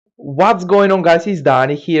What's going on, guys? It's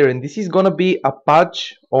Danny here, and this is gonna be a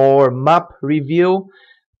patch or map review.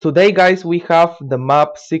 Today, guys, we have the map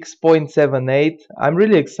 6.78. I'm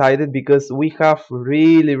really excited because we have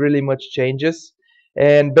really much changes,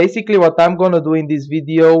 and basically what I'm gonna do in this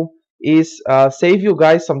video is save you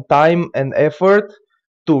guys some time and effort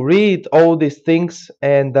to read all these things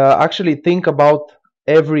and actually think about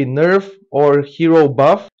every nerf or hero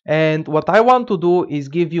buff. And what I want to do is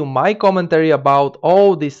give you my commentary about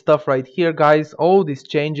all this stuff right here, guys, all these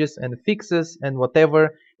changes and fixes and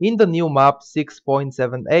whatever in the new map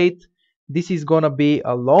 6.78. This is gonna be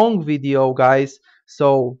a long video, guys,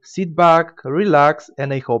 so sit back, relax,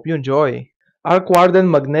 and I hope you enjoy. Arc Warden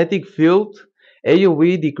magnetic field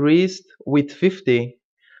AoE decreased with 50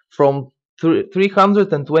 from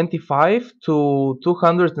 325 to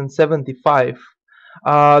 275.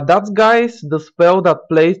 That's, guys, the spell that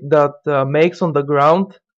makes on the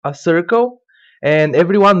ground a circle and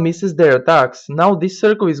everyone misses their attacks. Now this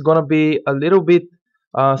circle is gonna be a little bit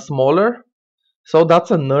smaller, so that's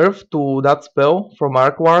a nerf to that spell from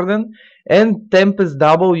Arc Warden. And Tempest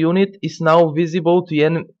double unit is now visible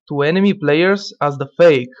to enemy players as the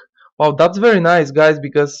fake. Wow, that's very nice, guys,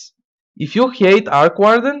 because if you hate Arc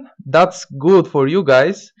Warden, that's good for you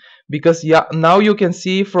guys, because yeah, now you can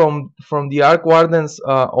see from the Arc Warden's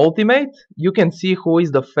ultimate, you can see who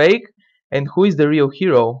is the fake and who is the real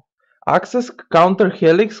hero. Access counter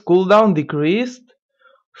helix cooldown decreased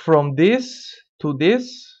from this to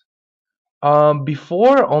this.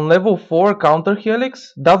 Before, on level 4 counter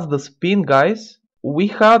helix, that's the spin, guys, we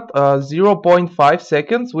had 0.5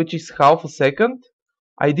 seconds, which is half a second.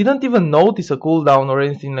 I didn't even notice a cooldown or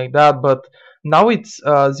anything like that, but now it's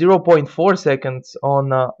 0.4 seconds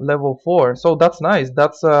on level 4, so that's nice.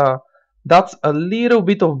 That's a little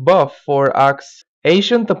bit of buff for Axe.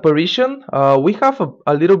 Ancient Apparition, we have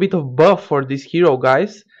a little bit of buff for this hero,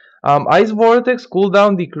 guys. Ice Vortex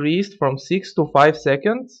cooldown decreased from 6 to 5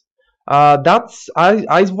 seconds. That's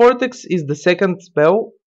Ice Vortex is the second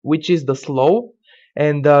spell, which is the slow,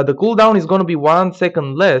 and the cooldown is gonna be 1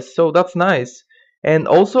 second less, so that's nice. And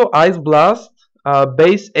also Ice Blast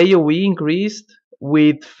base AoE increased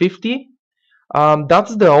with 50.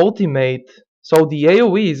 That's the ultimate, so the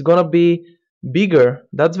AoE is gonna be bigger.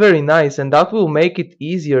 That's very nice, and that will make it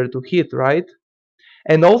easier to hit, right?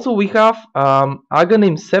 And also we have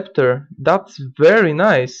Aghanim Scepter. That's very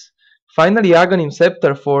nice. Finally, Aghanim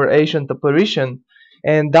Scepter for Ancient Apparition,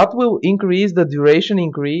 and that will increase the duration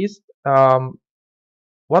increased.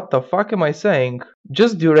 What the fuck am I saying?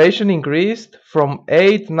 Just duration increased from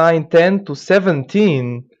 8, 9, 10 to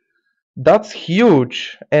 17. That's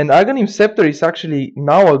huge. And Aghanim Scepter is actually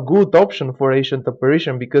now a good option for Ancient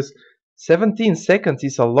Apparition because 17 seconds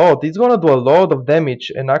is a lot. It's gonna do a lot of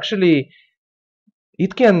damage, and actually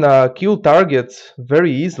it can kill targets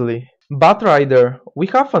very easily. Batrider, we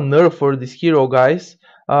have a nerf for this hero, guys.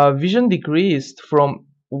 Vision decreased from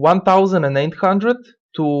 1800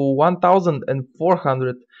 to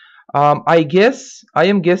 1400. I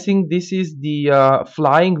am guessing this is the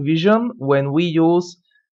flying vision when we use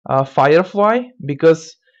Firefly,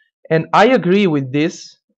 because, and I agree with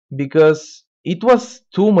this, because it was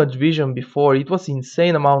too much vision before. It was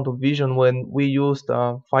insane amount of vision when we used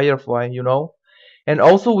Firefly, you know. And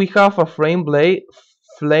also we have a flame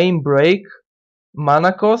break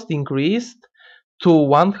mana cost increased to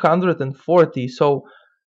 140. So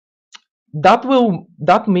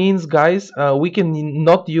that means, guys, we can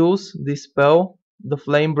not use this spell, the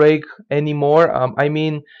flame break, anymore. I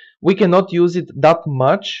mean, we cannot use it that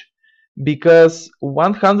much, because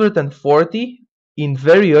 140 in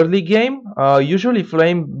very early game, usually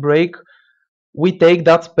flame break, we take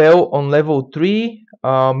that spell on level 3,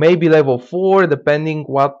 maybe level 4, depending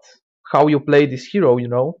how you play this hero, you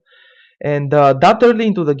know. And that early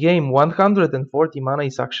into the game, 140 mana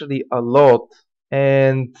is actually a lot,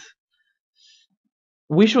 and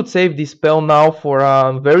we should save this spell now for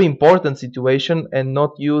a very important situation and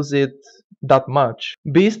not use it that much.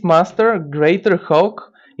 Beastmaster Greater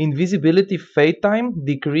Hulk invisibility fade time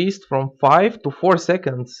decreased from 5 to 4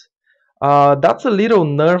 seconds. That's a little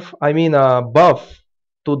nerf, I mean buff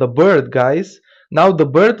to the bird, guys. Now the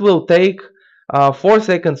bird will take 4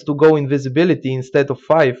 seconds to go invisibility instead of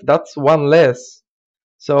 5. That's 1 less.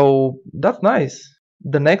 So that's nice.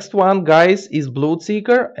 The next one, guys, is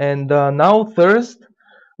Bloodseeker, and now Thirst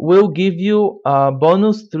will give you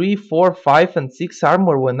bonus 3, 4, 5, and 6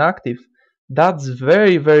 armor when active. That's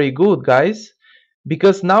very good, guys,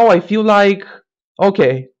 because now I feel like,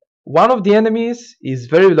 okay, one of the enemies is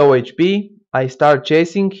very low HP, I start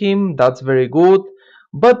chasing him, that's very good,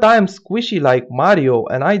 but I am squishy like Mario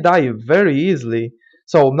and I die very easily.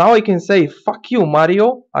 So now I can say, fuck you,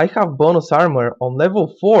 Mario, I have bonus armor. On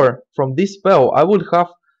level 4 from this spell, I will have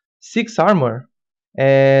 6 armor.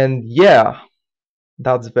 And yeah,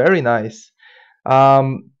 that's very nice.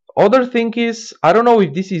 Other thing is, I don't know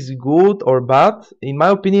if this is good or bad. In my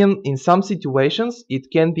opinion, in some situations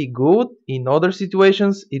it can be good. In other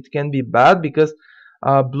situations it can be bad because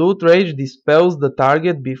Blood Rage dispels the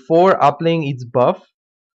target before applying its buff.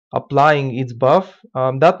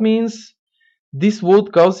 That means this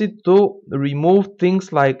would cause it to remove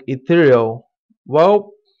things like Ethereal.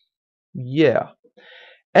 Well, yeah.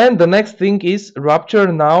 And the next thing is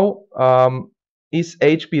Rapture now is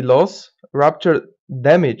HP loss. Rapture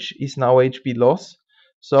damage is now HP loss.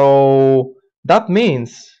 So that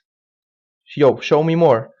means, yo, show me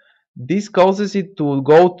more. This causes it to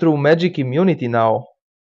go through magic immunity now.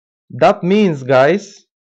 That means, guys,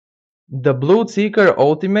 the Bloodseeker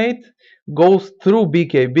ultimate goes through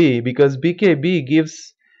BKB because BKB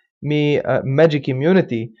gives me magic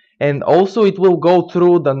immunity, and also it will go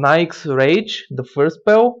through the Nike's Rage, the first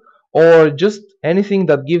spell, or just anything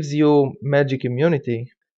that gives you magic immunity.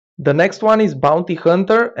 The next one is Bounty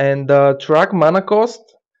Hunter, and the track mana cost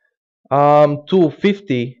to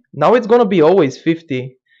 50. Now it's gonna be always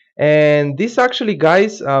 50, and this actually,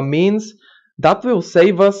 guys, means that will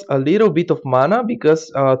save us a little bit of mana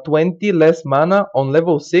because 20 less mana on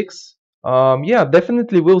level 6, yeah,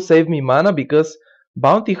 definitely will save me mana because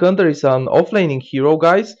Bounty Hunter is an offlaning hero,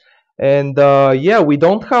 guys, and yeah, we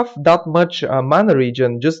don't have that much mana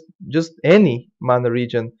regen, just any mana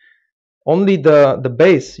regen, only the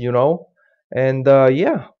base, you know, and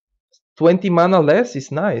yeah, 20 mana less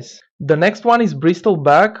is nice. The next one is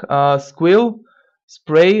Bristleback. Squill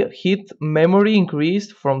spray hit memory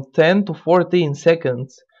increased from 10 to 14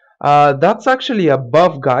 seconds. That's actually a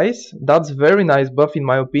buff, guys. That's very nice buff in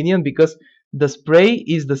my opinion because the spray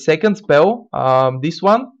is the second spell. This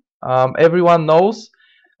one, everyone knows,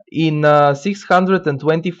 in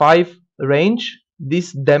 625 range,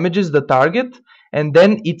 this damages the target, and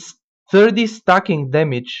then it's 30 stacking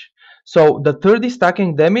damage. So the 30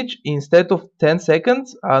 stacking damage, instead of 10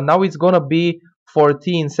 seconds, now it's gonna be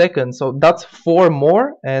 14 seconds. So that's 4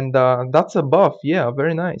 more, and that's a buff. Yeah,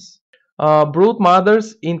 very nice. Brood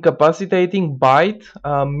Mother's incapacitating bite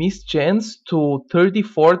mischance to 30,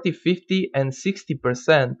 40, 50, and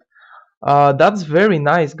 60%. That's very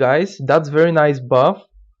nice, guys. That's very nice buff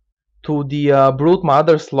to the Brood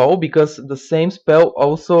Mother slow because the same spell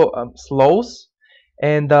also slows,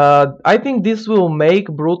 and I think this will make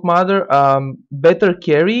Brood Mother better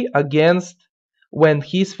carry against when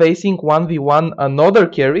he's facing 1v1 another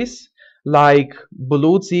carries like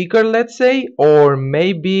Bloodseeker, let's say, or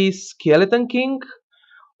maybe Skeleton King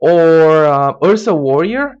or Ursa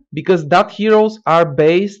Warrior, because that heroes are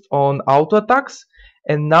based on auto attacks,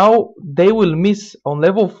 and now they will miss on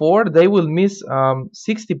level 4, they will miss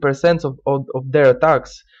 60% of their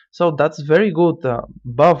attacks. So that's very good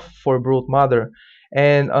buff for Brood Mother.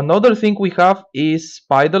 And another thing we have is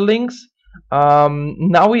Spiderlings.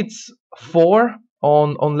 Now it's 4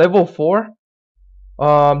 on level 4.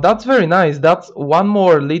 That's very nice. That's one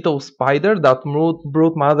more little spider that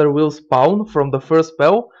Brood Mother will spawn from the first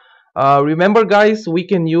spell. Remember, guys, we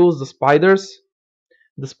can use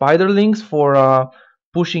the spiderlings for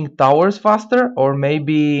pushing towers faster, or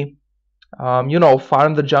maybe you know,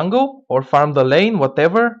 farm the jungle or farm the lane,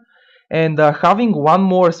 whatever. And having one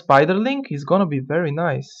more spiderling is gonna be very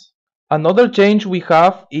nice. Another change we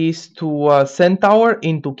have is to Centaur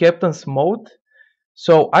into Captain's mode.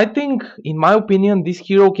 So I think, in my opinion, this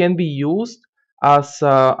hero can be used as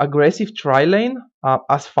aggressive tri-lane,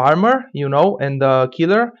 as farmer, you know, and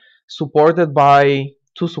killer, supported by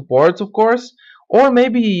 2 supports, of course. Or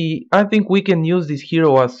maybe I think we can use this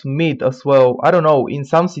hero as mid as well. I don't know, in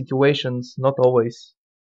some situations, not always.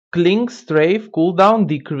 Cling Strafe cooldown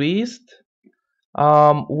decreased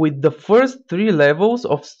with the first 3 levels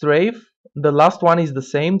of Strafe. The last one is the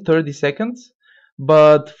same, 30 seconds.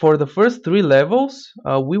 But for the first 3 levels,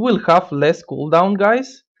 we will have less cooldown,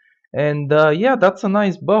 guys. And yeah, that's a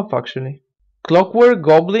nice buff actually. Clockwork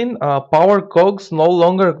Goblin, power cogs no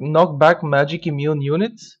longer knock back magic immune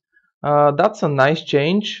units. That's a nice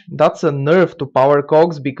change. That's a nerf to power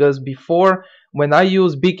cogs, because before, when I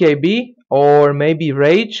use BKB or maybe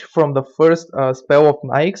Rage from the first spell of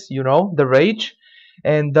Nikes, you know, the Rage,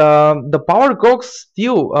 and the power cogs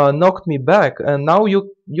still knocked me back, and now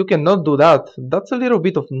you cannot do that. That's a little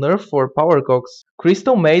bit of nerf for power cogs.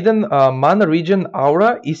 Crystal Maiden mana regen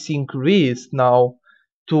aura is increased now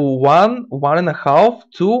to 1, 1.5,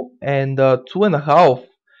 2, and 2.5.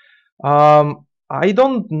 I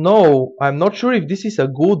don't know. I'm not sure if this is a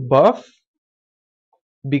good buff,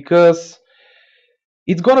 because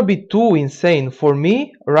it's gonna be too insane for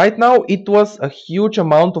me. Right now it was a huge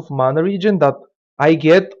amount of mana regen that I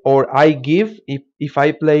get or I give if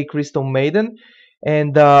I play Crystal Maiden,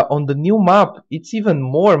 and on the new map it's even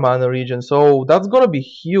more mana regen, so that's gonna be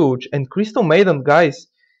huge. And Crystal Maiden, guys,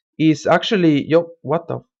 is actually, yo, what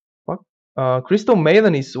the fuck, Crystal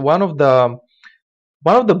Maiden is one of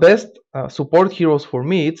the best support heroes for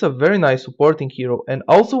me. It's a very nice supporting hero. And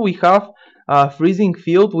also we have Freezing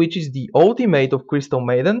Field, which is the ultimate of Crystal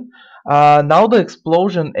Maiden. Now the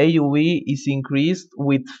explosion AoE is increased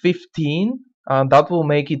with 15. That will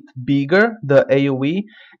make it bigger, the AoE.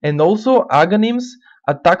 And also Aghanim's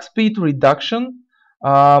attack speed reduction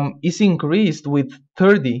is increased with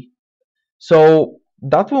 30. So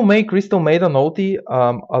that will make Crystal Maiden ulti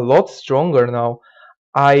a lot stronger now.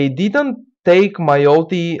 I didn't take my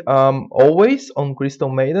ulti always on Crystal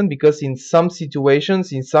Maiden because in some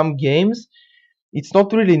situations, in some games, it's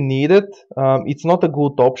not really needed. It's not a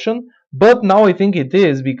good option. But now I think it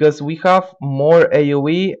is because we have more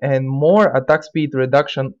AoE and more attack speed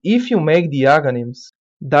reduction if you make the Aghanims.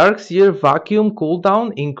 Darkseer vacuum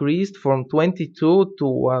cooldown increased from 22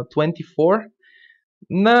 to 24.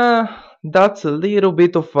 Nah, that's a little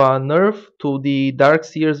bit of a nerf to the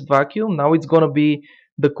Darkseer's vacuum. Now it's gonna be,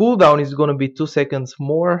 the cooldown is gonna be 2 seconds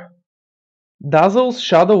more. Dazzle's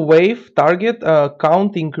Shadow Wave target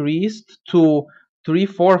count increased to 3,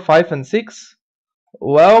 4, 5, and 6.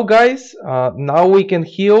 Well, guys, now we can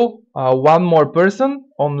heal one more person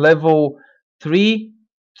on level 3,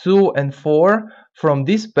 2, and 4 from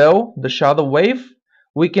this spell, the Shadow Wave.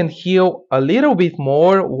 We can heal a little bit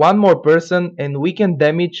more, one more person, and we can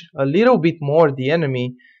damage a little bit more the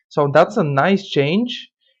enemy. So that's a nice change.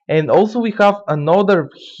 And also we have another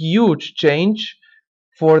huge change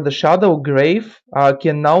for the Shadow Grave.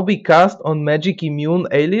 Can now be cast on Magic Immune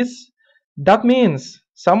Alice. That means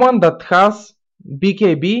someone that has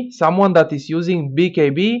BKB, someone that is using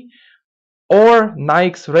BKB, or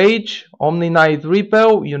Nike's Rage, Omni Knight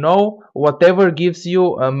Repel, you know, whatever gives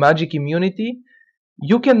you a magic immunity,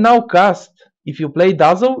 you can now cast. If you play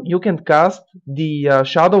Dazzle, you can cast the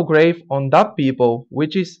Shadow Grave on that people,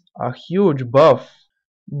 which is a huge buff.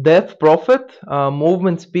 Death Prophet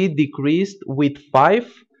movement speed decreased with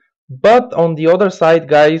 5, but on the other side,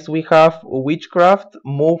 guys, we have Witchcraft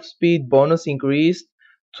move speed bonus increased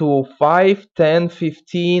to 5, 10,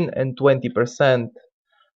 15, and 20%.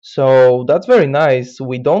 So that's very nice.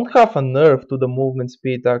 We don't have a nerf to the movement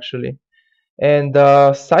speed actually. And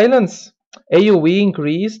Silence AoE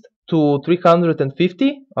increased to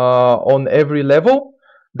 350 on every level.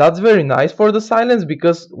 That's very nice for the Silence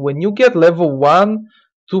because when you get level 1,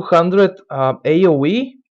 200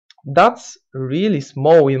 AoE, that's really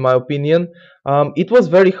small in my opinion. It was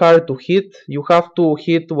very hard to hit. You have to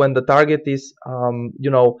hit when the target is,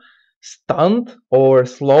 stunned or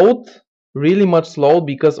slowed, really much slowed,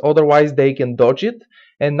 because otherwise they can dodge it.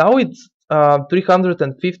 And now it's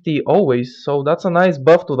 350 always, so that's a nice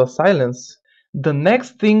buff to the Silence. The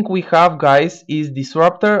next thing we have, guys, is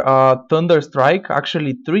Disruptor Thunder Strike.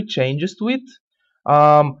 Actually 3 changes to it.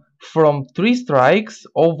 From 3 strikes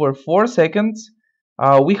over 4 seconds,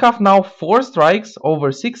 we have now 4 strikes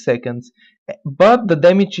over 6 seconds, but the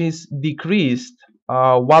damage is decreased.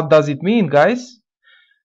 What does it mean, guys?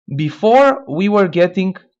 Before we were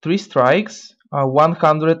getting 3 strikes,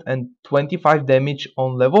 125 damage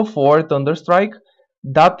on level 4 Thunder Strike.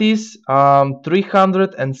 That is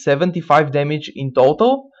 375 damage in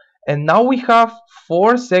total. And now we have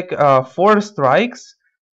 4 strikes,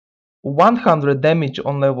 100 damage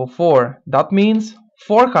on level 4. That means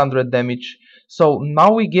 400 damage. So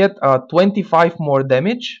now we get 25 more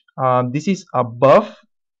damage. This is a buff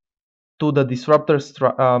to the Disruptor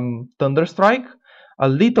Thunder Strike. A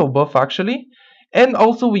little buff actually. And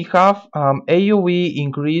also we have AoE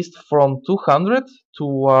increased from 200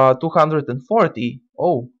 to 240.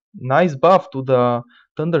 Oh, nice buff to the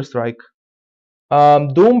Thunder Strike.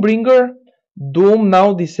 Doombringer, Doom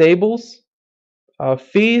now disables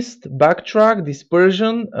Feast, Backtrack,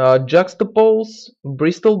 Dispersion, Juxtapose,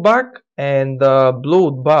 Bristleback, and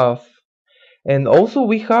Bloodbath. And also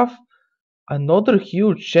we have another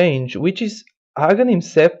huge change, which is Aghanim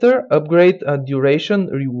Scepter upgrade duration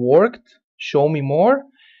reworked. Show me more.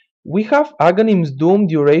 We have Aghanim's Doom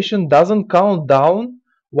duration doesn't count down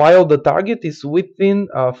while the target is within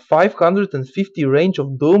 550 range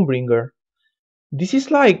of Doombringer. This is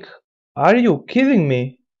like, are you kidding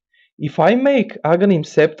me? If I make Aghanim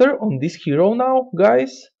Scepter on this hero now,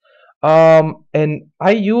 guys, and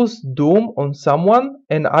I use Doom on someone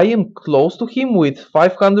and I am close to him with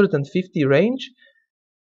 550 range,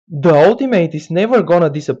 the ultimate is never gonna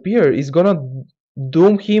disappear. It's gonna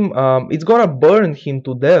doom him. It's gonna burn him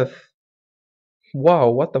to death. Wow,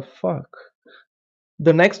 what the fuck?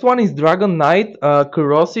 The next one is Dragon Knight,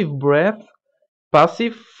 Corrosive Breath.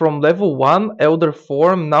 Passive from level 1 Elder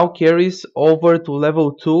Form now carries over to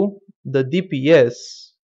level 2 the DPS.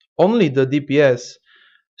 Only the DPS.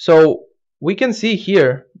 So we can see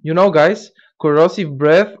here, you know guys, Corrosive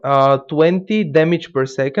Breath 20 damage per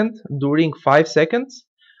second during 5 seconds.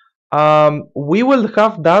 We will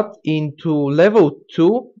have that into level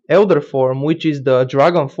 2 Elder Form, which is the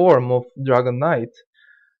Dragon form of Dragon Knight.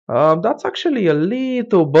 That's actually a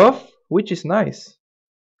little buff, which is nice.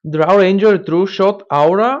 Draw Ranger True Shot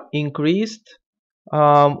Aura increased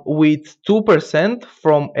with 2%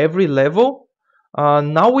 from every level.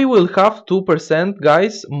 Now we will have 2%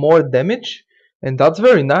 guys more damage, and that's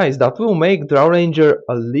very nice. That will make Draw Ranger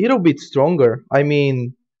a little bit stronger. I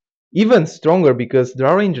mean, even stronger because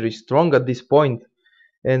Draw Ranger is strong at this point,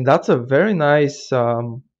 and that's a very nice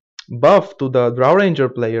buff to the Draw Ranger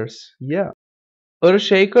players. Yeah.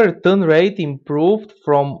 Earthshaker turn rate improved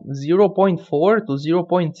from 0.4 to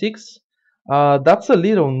 0.6. That's a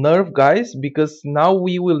little nerf, guys, because now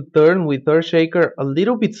we will turn with Earthshaker a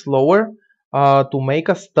little bit slower to make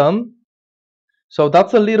a stun. So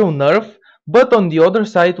that's a little nerf. But on the other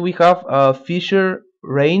side, we have Fisher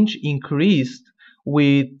range increased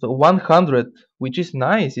with 100, which is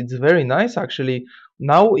nice. It's very nice, actually.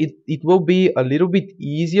 Now it will be a little bit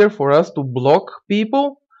easier for us to block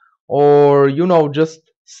people or, you know, just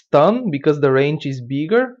stun because the range is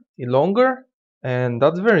bigger, longer, and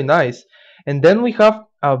that's very nice. And then we have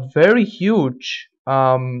a very huge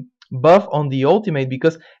buff on the ultimate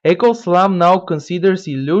because Echo Slam now considers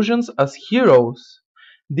illusions as heroes.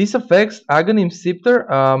 This affects Aghanim Scepter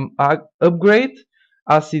upgrade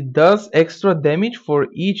as it does extra damage for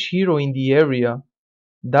each hero in the area.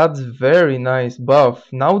 That's very nice buff.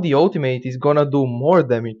 Now the ultimate is gonna do more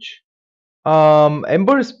damage.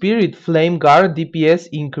 Ember Spirit Flame Guard DPS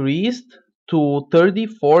increased to 30,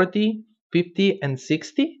 40, 50 and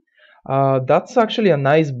 60. That's actually a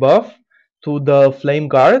nice buff to the Flame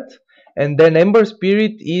Guard. And then Ember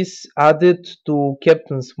Spirit is added to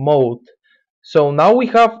Captain's Mode. So now we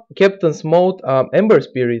have Captain's Mode Ember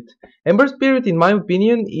Spirit. Ember Spirit, in my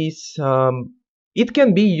opinion, is it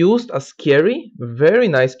can be used as carry, very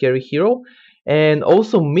nice carry hero, and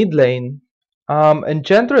also mid lane.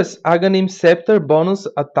 Enchantress Aghanim Scepter bonus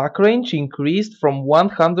attack range increased from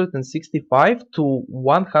 165 to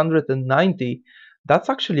 190. That's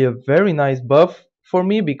actually a very nice buff for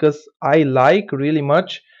me because I like really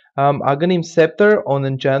much Aghanim Scepter on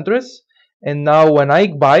Enchantress. And now when I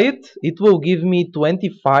buy it, it will give me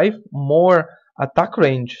 25 more attack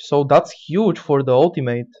range. So that's huge for the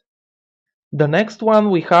ultimate. The next one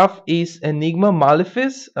we have is Enigma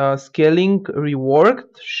Malefice, scaling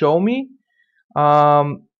reworked, show me.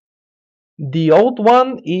 The old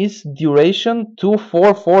one is duration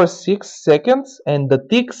 2446 seconds and the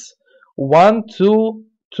ticks 1, 2,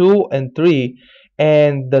 2 and 3.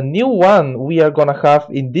 And the new one we are gonna have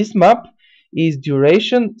in this map is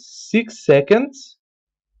duration 6 seconds,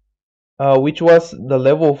 which was the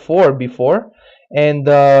level 4 before, and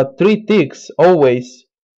 3 ticks always.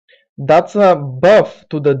 That's a buff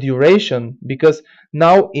to the duration because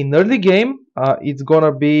now in early game it's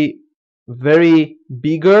gonna be very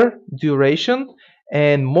bigger duration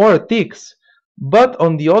and more ticks, but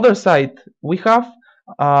on the other side we have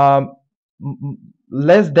um,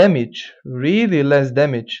 less damage, really less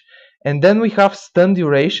damage, and then we have stun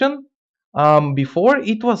duration. Before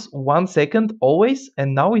it was 1 second always,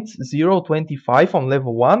 and now it's 0.25 on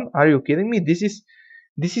level 1. Are you kidding me? This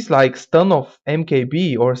is like stun of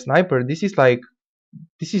MKB or sniper. This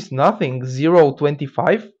is nothing,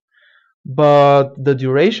 0.25, but the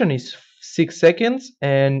duration is 6 seconds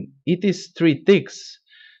and it is 3 ticks.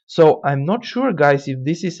 So I'm not sure, guys, if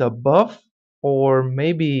this is a buff or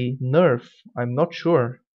maybe nerf. I'm not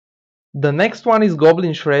sure. The next one is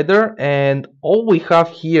Goblin Shredder, and all we have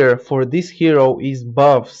here for this hero is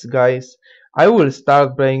buffs, guys. I will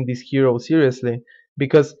start playing this hero seriously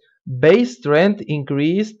because base strength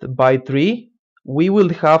increased by 3. We will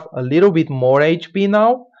have a little bit more HP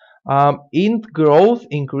now. Int growth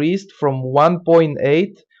increased from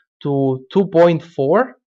 1.8 to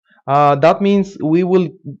 2.4. That means we will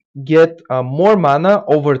get more mana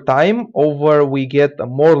over time, over we get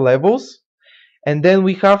more levels. And then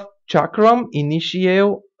we have Chakram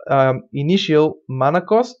initial mana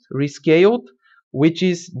cost rescaled, which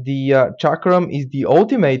is the Chakram is the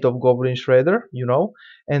ultimate of Goblin Shredder, you know.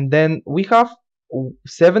 And then we have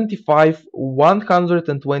 75,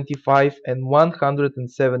 125, and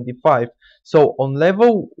 175. So on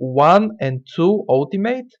level 1 and 2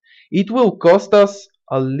 ultimate, it will cost us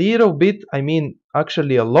a little bit, I mean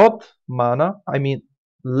actually a lot mana, I mean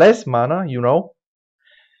less mana, you know.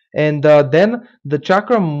 And then the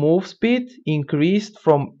chakra move speed increased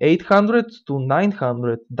from 800 to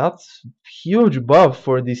 900. That's huge buff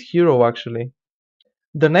for this hero actually.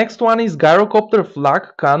 The next one is Gyrocopter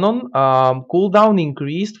Flak Cannon. Cooldown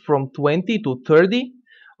increased from 20 to 30.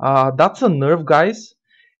 That's a nerf, guys.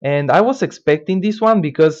 And I was expecting this one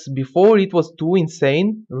because before it was too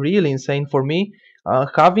insane, really insane for me.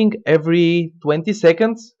 Having every 20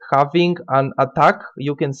 seconds, having an attack,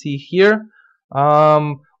 you can see here.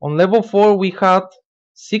 On level 4, we had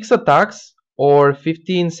 6 attacks or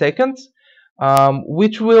 15 seconds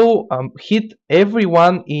which will hit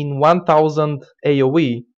everyone in 1000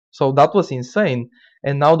 AoE. So that was insane.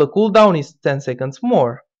 And now the cooldown is 10 seconds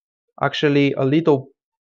more. Actually, a little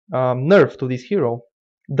nerf to this hero.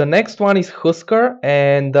 The next one is Husker,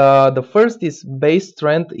 and the first is base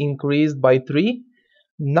strength increased by 3.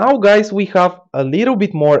 Now, guys, we have a little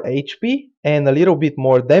bit more HP and a little bit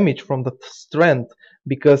more damage from the strength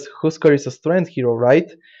because Husker is a strength hero, right?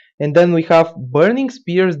 And then we have Burning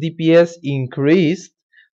Spears DPS increased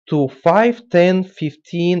to 5, 10,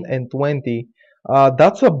 15, and 20.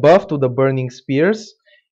 That's a buff to the Burning Spears.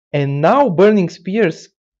 And now Burning Spears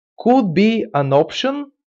could be an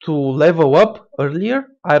option to level up earlier.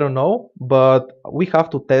 I don't know, but we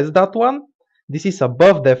have to test that one. This is a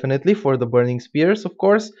buff definitely for the Burning Spears, of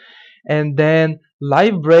course. And then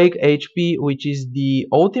Life Break HP, which is the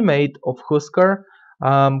ultimate of Husker.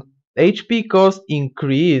 HP cost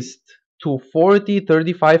increased to 40,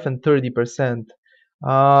 35, and 30%.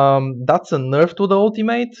 That's a nerf to the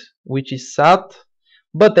ultimate, which is sad.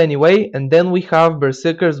 But anyway, and then we have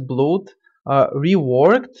Berserker's Blood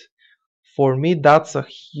reworked. For me, that's a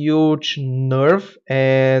huge nerf,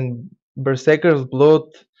 and Berserker's Blood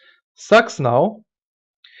sucks now.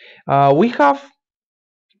 We have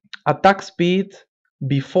attack speed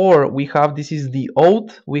before we have, this is the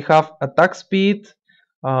old, we have attack speed,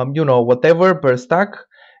 you know, whatever per stack,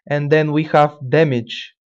 and then we have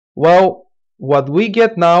damage. Well, what we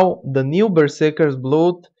get now, the new Berserker's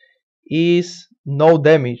Blood, is no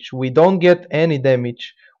damage. We don't get any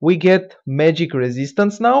damage. We get magic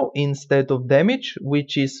resistance now instead of damage,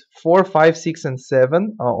 which is 4, 5, 6, and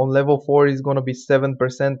 7. On level 4 is gonna be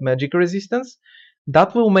 7% magic resistance.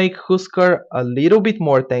 That will make Husker a little bit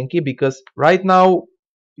more tanky because right now,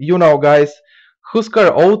 you know, guys, Husker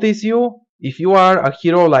ultis you. If you are a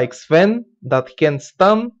hero like Sven that can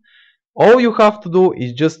stun, all you have to do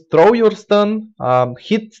is just throw your stun,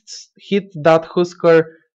 hit that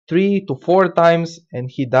Husker 3 to 4 times, and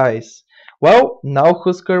he dies. Well, now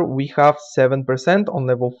Husker we have 7% on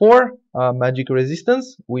level 4 magic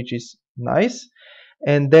resistance, which is nice.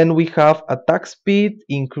 And then we have attack speed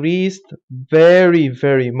increased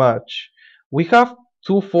very much. We have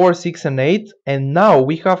 2, 4, 6, and 8, and now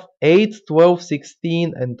we have 8, 12,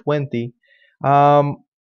 16, and 20.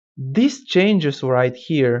 These changes right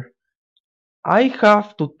here, I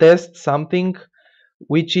have to test something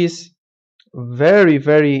which is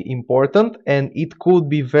very important, and it could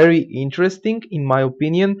be very interesting in my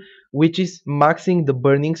opinion, which is maxing the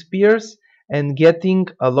Burning Spears and getting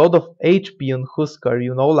a lot of HP on Husker,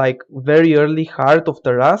 you know, like very early Heart of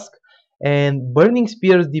Tarask, and Burning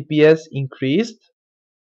Spears DPS increased,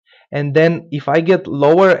 and then if I get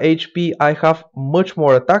lower HP I have much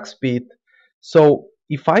more attack speed. So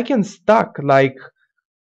if I can stack like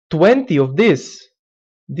 20 of this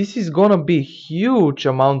is gonna be huge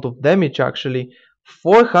amount of damage actually.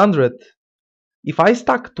 400. If I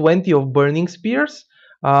stack 20 of Burning Spears,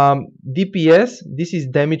 DPS, this is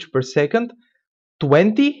damage per second,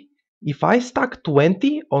 20. If I stack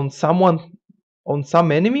 20 on someone, on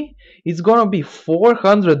some enemy, it's gonna be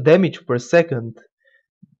 400 damage per second.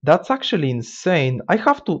 That's actually insane. I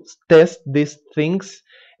have to test these things,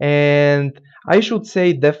 and I should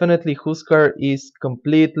say definitely Husker is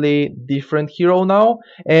completely different hero now.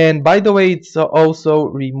 And by the way, it's also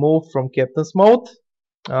removed from Captain's mode.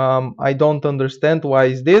 I don't understand why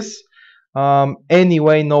is this.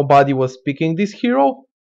 Anyway, nobody was picking this hero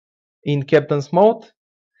in Captain's mode.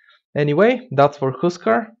 Anyway, that's for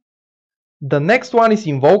Husker. The next one is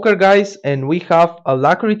Invoker, guys, and we have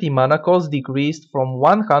Alacrity mana cost decreased from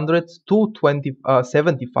 100 to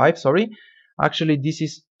 75, sorry. Actually, this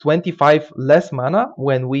is 25 less mana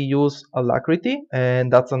when we use Alacrity,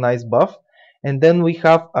 and that's a nice buff. And then we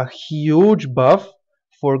have a huge buff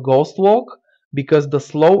for Ghost Walk because the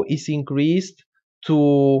slow is increased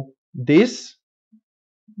to this.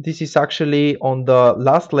 This is actually on the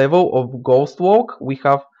last level of Ghost Walk. We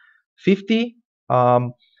have 50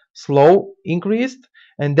 slow increased,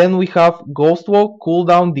 and then we have Ghost Walk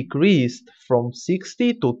cooldown decreased from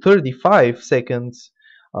 60 to 35 seconds.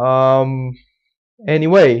 Um,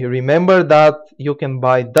 anyway, remember that you can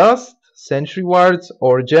buy Dust, Sentry Wards,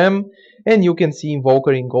 or Gem, and you can see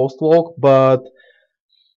Invoker in Ghost Walk, but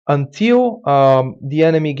until the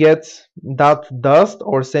enemy gets that Dust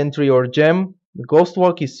or Sentry or Gem, Ghost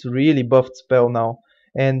Walk is really buffed spell now.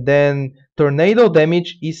 And then Tornado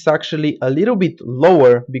damage is actually a little bit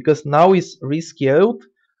lower because now it's rescaled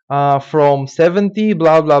from 70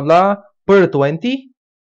 blah blah blah per 20.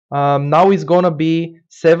 Now it's gonna be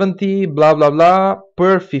 70 blah blah blah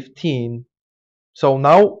per 15. So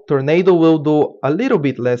now Tornado will do a little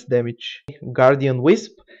bit less damage. Guardian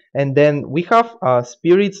Wisp, and then we have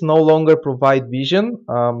Spirits no longer provide vision,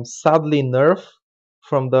 sadly nerf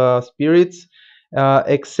from the Spirits,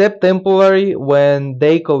 except temporary when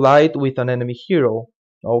they collide with an enemy hero.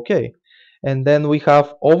 Okay, and then we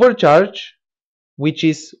have Overcharge, which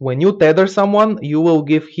is when you tether someone, you will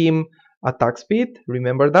give him attack speed,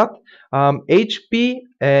 remember that. HP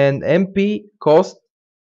and MP cost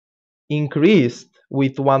increased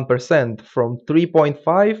with 1% from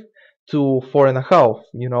 3.5 to 4.5,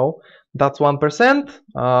 you know, that's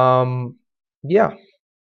 1%. Yeah.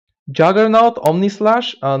 Juggernaut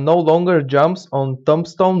Omnislash no longer jumps on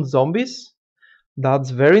Tombstone zombies.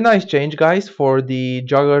 That's very nice change, guys, for the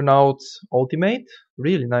Juggernaut's ultimate.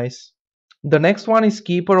 Really nice. The next one is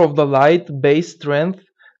Keeper of the Light base strength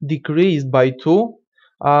decreased by 2.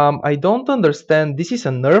 I don't understand. This is a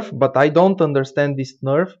nerf, but I don't understand this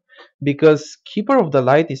nerf because Keeper of the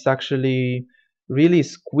Light is actually really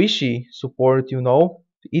squishy support, you know.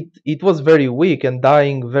 It was very weak and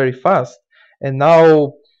dying very fast. And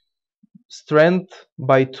now strength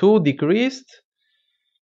by 2 decreased.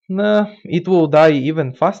 Nah, it will die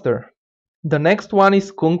even faster. The next one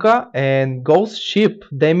is Kunkka, and Ghost Ship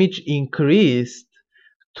damage increased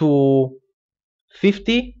to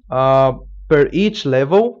 50 per each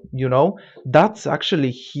level, you know. That's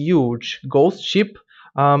actually huge. Ghost Ship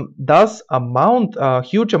does amount a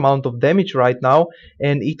huge amount of damage right now,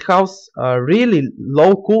 and it has a really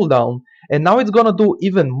low cooldown, and now it's gonna do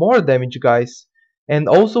even more damage, guys. And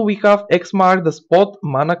also we have X mark the spot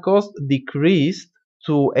mana cost decreased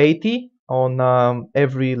to 80 on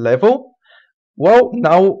every level. Well,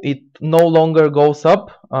 now it no longer goes up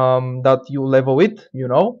that you level it, you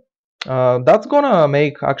know. That's gonna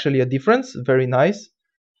make actually a difference. Very nice.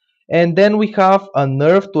 And then we have a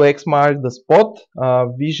nerf to X mark the spot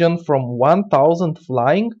vision from 1000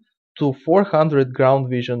 flying to 400 ground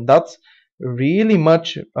vision. That's really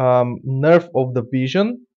much nerf of the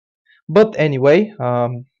vision. But anyway,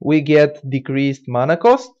 we get decreased mana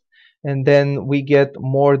cost, and then we get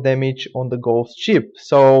more damage on the Ghost Ship.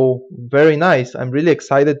 So very nice. I'm really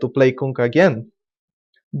excited to play Kunkka again.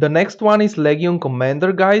 The next one is Legion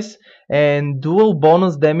Commander, guys, and dual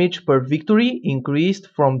bonus damage per victory increased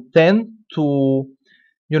from 10 to,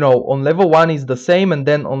 you know, on level 1 is the same, and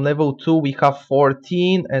then on level 2 we have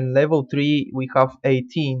 14, and level 3 we have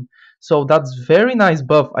 18. So that's very nice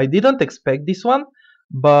buff. I didn't expect this one,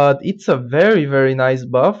 but it's a very nice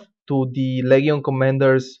buff to the Legion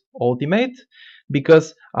Commander's ultimate,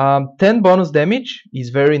 because 10 bonus damage is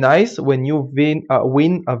very nice. When you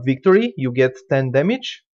win a victory, you get 10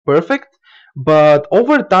 damage, perfect. But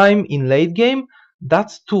over time in late game,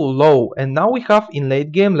 that's too low, and now we have in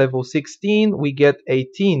late game level 16 we get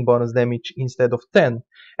 18 bonus damage instead of 10.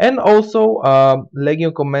 And also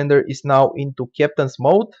Legion Commander is now into Captain's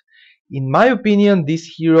mode. In my opinion, this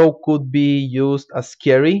hero could be used as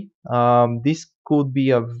carry. This could be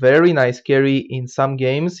a very nice carry in some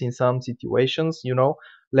games, in some situations, you know,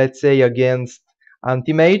 let's say against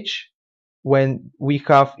anti-mage when we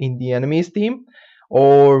have in the enemy's team,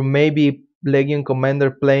 or maybe Legion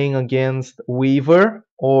Commander playing against Weaver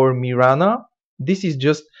or Mirana. This is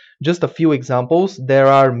just a few examples. There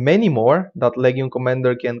are many more that Legion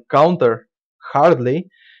Commander can counter hardly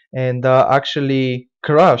and actually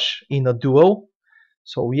crush in a duel.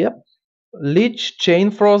 So yep. Lich Chain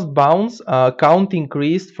Frost bounce count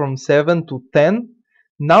increased from 7 to 10.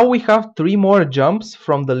 Now we have 3 more jumps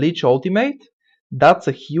from the Lich ultimate. That's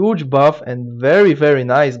a huge buff and very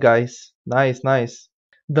nice, guys. Nice.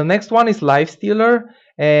 The next one is Lifestealer,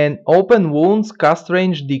 and open wounds cast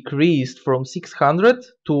range decreased from 600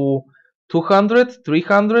 to 200,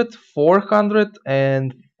 300, 400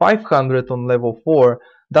 and 500 on level 4.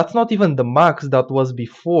 That's not even the max that was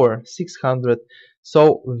before, 600.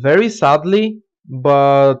 So very sadly,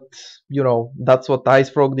 but you know, that's what Ice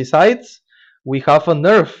Frog decides. We have a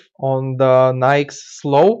nerf on the Nike's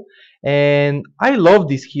slow, and I love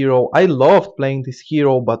this hero. I loved playing this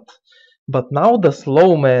hero, but now the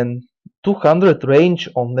slow, man, 200 range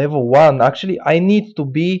on level 1. Actually, I need to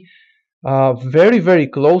be very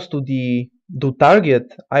close to the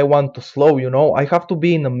target I want to slow, you know. I have to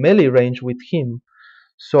be in a melee range with him.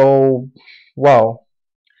 So, wow.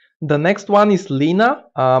 The next one is Lina.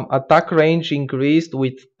 Attack range increased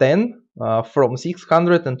with 10 from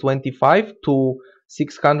 625 to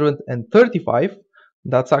 635.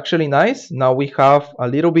 That's actually nice. Now we have a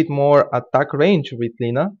little bit more attack range with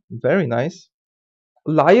Lina. Very nice.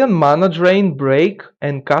 Lion mana drain, break,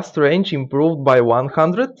 and cast range improved by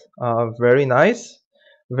 100. Very nice.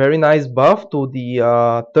 Very nice buff to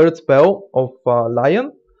the third spell of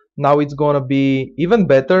Lion. Now it's gonna be even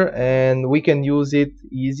better and we can use it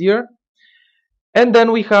easier. And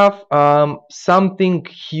then we have something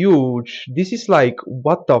huge. This is like,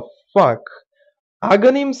 what the fuck?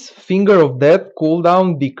 Aghanim's Finger of Death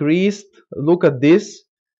cooldown decreased. Look at this.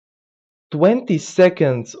 20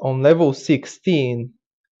 seconds on level 16.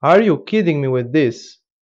 Are you kidding me with this?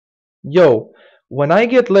 Yo, when I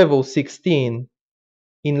get level 16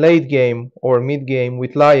 in late game or mid game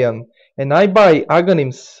with Lion and I buy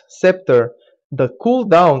Aghanim's Scepter, the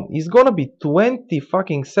cooldown is gonna be 20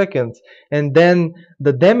 fucking seconds, and then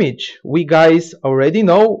the damage we guys already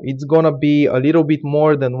know it's gonna be a little bit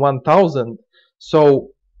more than 1000. So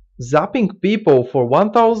zapping people for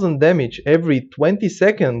 1000 damage every 20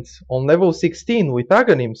 seconds on level 16 with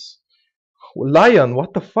Aghanims. Lion,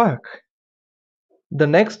 what the fuck? The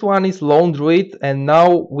next one is Lone Druid, and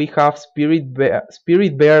now we have Spirit Bear.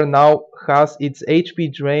 Spirit Bear now has its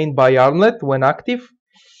HP drained by Armlet when active.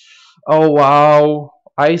 Oh wow,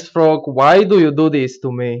 Ice Frog, why do you do this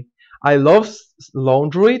to me? I love Lone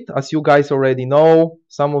Druid, as you guys already know,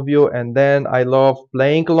 some of you, and then I love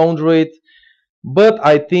playing Lone Druid. But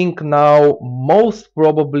I think now most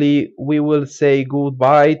probably we will say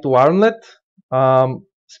goodbye to Armlet,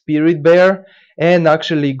 Spirit Bear, and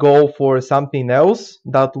actually go for something else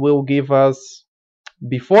that will give us,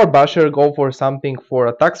 before Basher, go for something for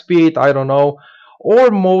attack speed, I don't know, or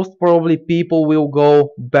most probably people will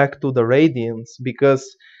go back to the Radiance,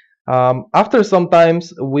 because after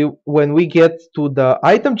sometimes when we get to the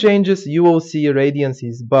item changes, you will see Radiance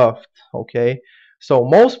is buffed, okay? So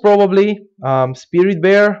most probably Spirit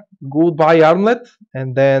Bear, goodbye Armlet,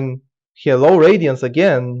 and then hello Radiance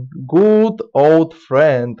again, good old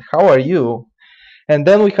friend, how are you? And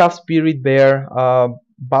then we have Spirit Bear,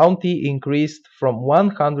 bounty increased from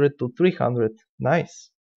 100 to 300,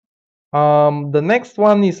 nice. The next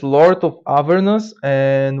one is Lord of Avernus,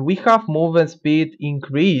 and we have movement speed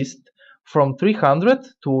increased from 300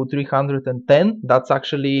 to 310. That's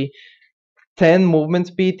actually 10 movement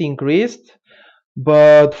speed increased.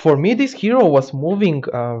 But for me, this hero was moving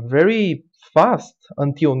very fast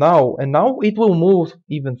until now, and now it will move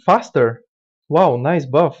even faster. Wow, nice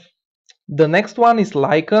buff. The next one is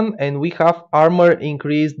Lycan, and we have armor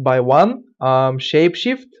increased by 1.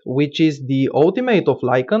 Shapeshift, which is the ultimate of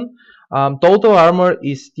Lycan. Total armor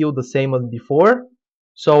is still the same as before.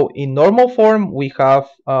 So in normal form, we have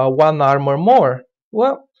 1 armor more.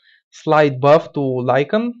 Well, slight buff to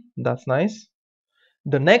Lycan, that's nice.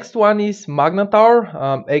 The next one is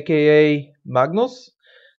Magnatar, aka Magnus.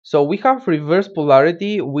 So we have reverse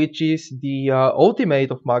polarity, which is the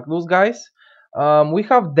ultimate of Magnus, guys. We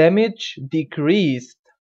have damage decreased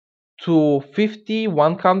to 50,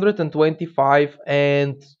 125,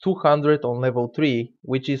 and 200 on level 3,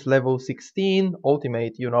 which is level 16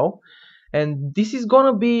 ultimate, you know. And this is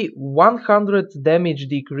gonna be 100 damage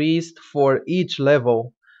decreased for each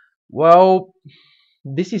level. Well,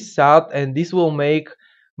 this is sad, and this will make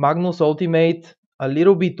Magnus ultimate a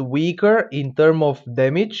little bit weaker in terms of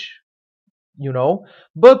damage, you know,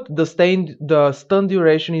 but the stun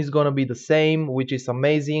duration is gonna be the same, which is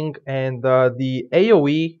amazing, and the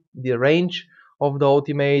AoE, the range of the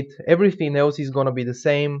ultimate, everything else is gonna be the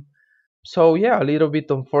same. So yeah, a little bit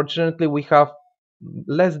unfortunately we have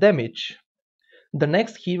less damage. The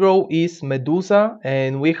next hero is Medusa,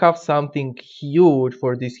 and we have something huge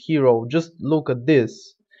for this hero. Just look at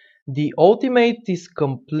this. The ultimate is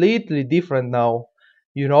completely different now.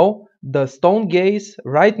 You know, the Stone Gaze,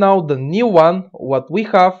 right now the new one, what we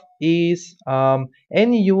have is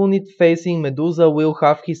any unit facing Medusa will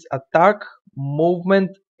have his attack,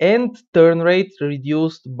 movement, and turn rate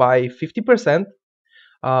reduced by 50%.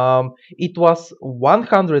 It was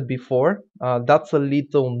 100 before, that's a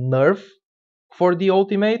little nerf for the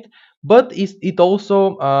ultimate, but it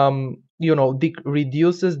also you know,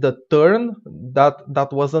 reduces the turn that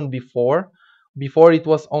wasn't before. Before it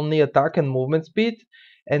was only attack and movement speed,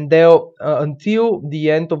 and they'll until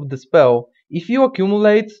the end of the spell. If you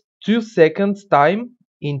accumulate 2 seconds time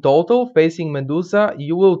in total facing Medusa,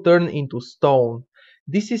 you will turn into stone.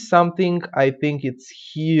 This is something I think it's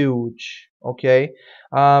huge. Okay,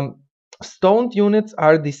 stoned units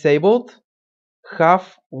are disabled,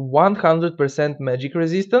 have 100% magic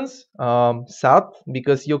resistance, sad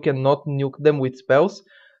because you cannot nuke them with spells,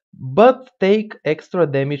 but take extra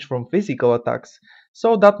damage from physical attacks.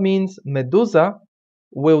 So that means Medusa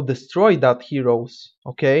will destroy that heroes,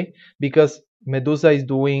 okay? Because Medusa is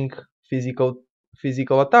doing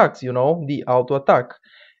physical attacks, you know, the auto attack.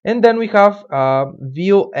 And then we have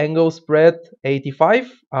Veil Angle Spread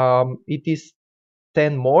 85. It is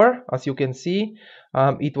 10 more, as you can see.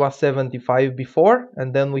 It was 75 before,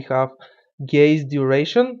 and then we have gaze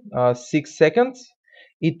duration, 6 seconds.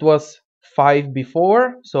 It was 5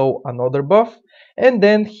 before, so another buff. And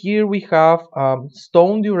then here we have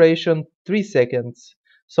stone duration, 3 seconds.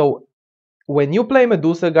 So when you play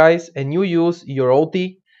Medusa, guys, and you use your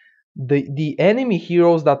ulti, the enemy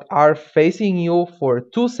heroes that are facing you for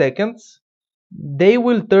 2 seconds, they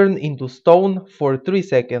will turn into stone for 3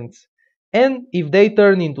 seconds. And if they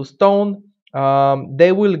turn into stone,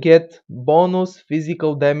 they will get bonus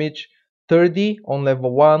physical damage 30 on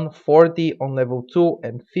level 1, 40 on level 2,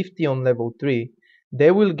 and 50 on level 3.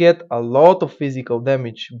 They will get a lot of physical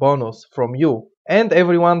damage bonus from you and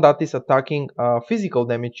everyone that is attacking physical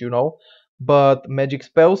damage, you know. But magic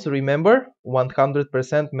spells, remember,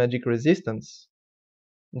 100% magic resistance.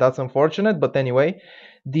 That's unfortunate, but anyway,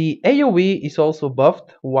 the AoE is also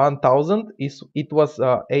buffed 1000. It was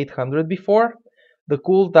 800 before. The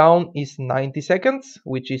cooldown is 90 seconds,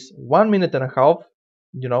 which is 1 minute and a half,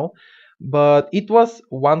 you know, but it was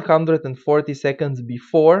 140 seconds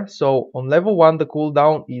before. So on level 1 the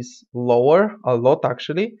cooldown is lower a lot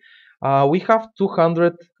actually. We have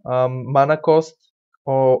 200 mana cost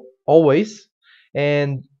always,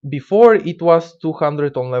 and before it was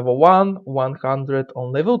 200 on level 1, 100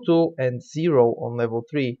 on level 2, and 0 on level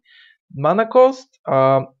 3. Mana cost,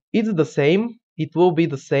 it's the same. It will be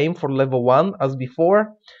the same for level 1 as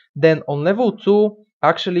before. Then on level 2,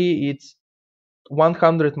 actually it's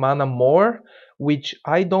 100 mana more, which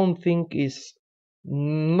I don't think is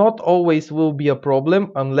not always will be a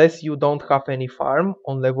problem unless you don't have any farm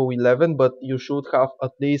on level 11, but you should have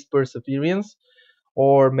at least perseverance,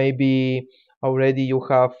 or maybe already you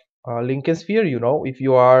have Lincoln Sphere, you know, if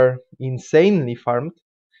you are insanely farmed,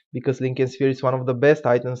 because Lincoln Sphere is one of the best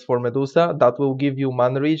items for Medusa that will give you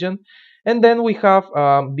mana regen. And then we have,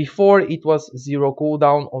 before it was 0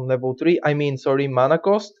 cooldown on level 3, I mean, sorry, mana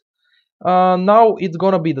cost. Now it's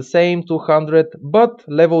gonna be the same, 200, but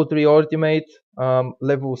level 3 ultimate,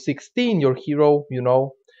 level 16 your hero, you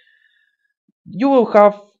know, you will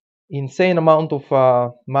have insane amount of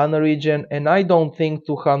mana regen, and I don't think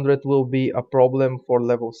 200 will be a problem for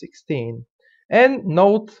level 16. And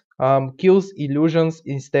note, kills illusions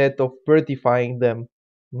instead of purifying them.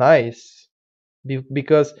 Nice.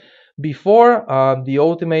 Because before the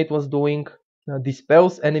ultimate was doing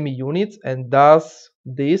dispels enemy units and does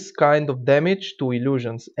this kind of damage to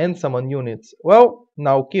illusions and summon units. Well,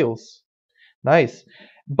 now kills. Nice.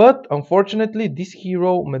 But unfortunately, this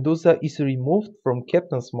hero, Medusa, is removed from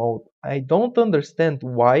Captain's mode. I don't understand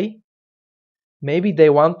why. Maybe they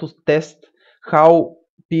want to test how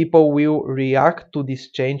people will react to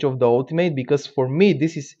this change of the ultimate, because for me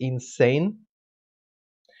this is insane.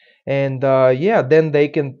 And yeah, then they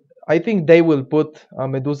can, I think they will put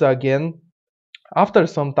Medusa again after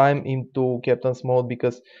some time into Captain's mode,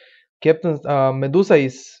 because Medusa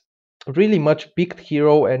is really much picked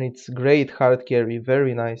hero and it's great hard carry,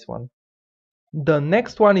 very nice one. The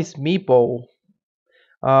next one is Meepo.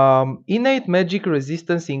 Innate magic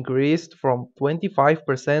resistance increased from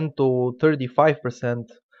 25% to 35%.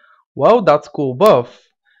 Well, that's cool buff.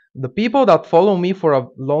 The people that follow me for a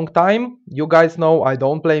long time, you guys know I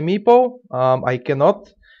don't play Meepo. I cannot.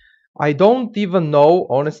 I don't even know,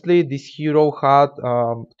 honestly, this hero had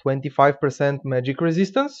 25% magic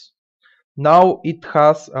resistance. Now it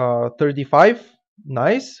has 35.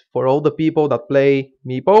 Nice. For all the people that play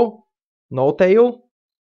Meepo. No tail.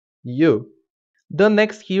 You. The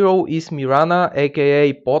next hero is Mirana,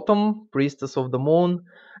 aka Potom, Priestess of the Moon,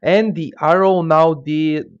 and the arrow now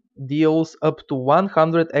deals up to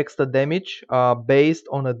 100 extra damage based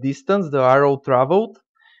on a distance the arrow traveled.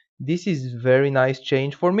 This is very nice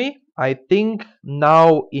change for me. I think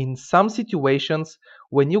now in some situations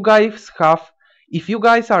when you guys have, if you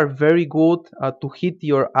guys are very good to hit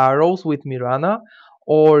your arrows with Mirana,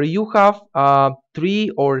 or you have 3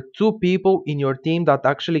 or 2 people in your team that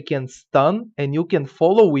actually can stun and you can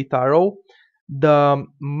follow with arrow, the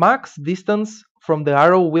max distance from the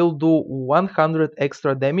arrow will do 100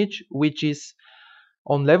 extra damage, which is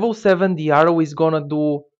on level 7 the arrow is gonna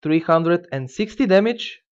do 360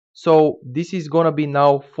 damage. So this is gonna be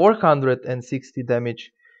now 460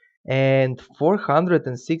 damage. And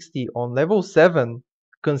 460 on level 7,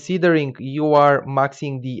 considering you are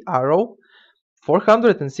maxing the arrow,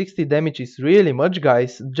 460 damage is really much,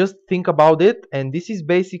 guys. Just think about it, and this is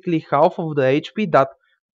basically half of the HP that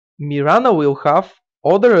Mirana will have.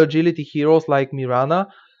 Other agility heroes like Mirana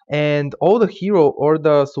and all the hero or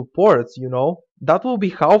the supports, that will be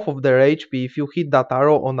half of their HP if you hit that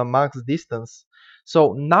arrow on a max distance.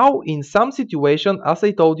 So now in some situation, as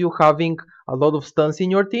I told you, having a lot of stuns in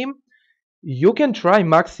your team, you can try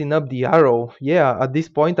maxing up the arrow. Yeah, at this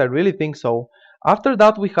point I really think so. After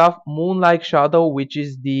that we have Moonlight Shadow, which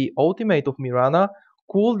is the ultimate of Mirana.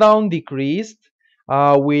 Cooldown decreased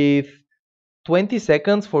with 20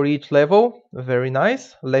 seconds for each level. Very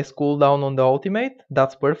nice. Less cooldown on the ultimate.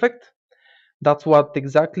 That's perfect. That's what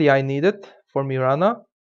exactly I needed for Mirana.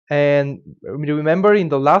 And remember, in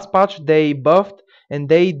the last patch they buffed and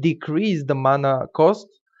they decreased the mana cost,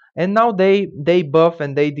 and now they buff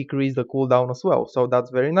and they decrease the cooldown as well. So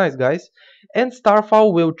that's very nice, guys. And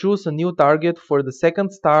Starfall will choose a new target for the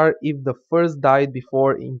second star if the first died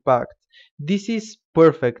before impact. This is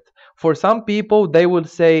perfect. For some people they will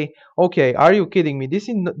say, okay, are you kidding me? This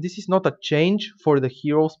is not a change for the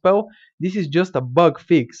hero spell. This is just a bug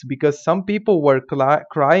fix, because some people were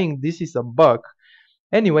crying this is a bug.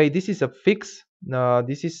 Anyway, this is a fix.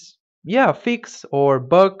 This is, yeah, fix or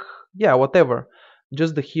bug, yeah, whatever.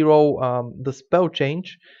 Just the hero, the spell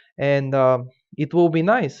change, and it will be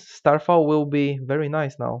nice. Starfall will be very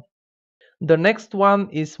nice now. The next one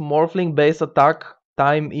is Morphling base attack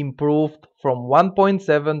time improved from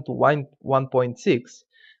 1.7 to 1.6.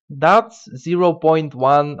 That's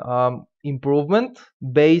 0.1 improvement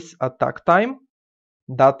base attack time.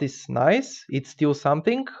 That is nice. It's still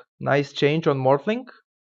something. Nice change on Morphling.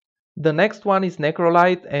 The next one is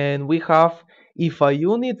Necrolite, and we have if a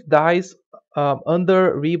unit dies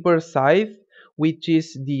under Reaper Scythe, which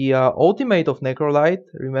is the ultimate of Necrolite,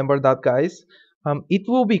 remember that, guys, it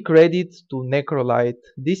will be credited to Necrolite.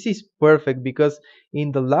 This is perfect because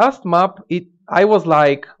in the last map, I was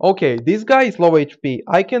like, okay, this guy is low HP,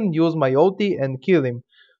 I can use my ulti and kill him,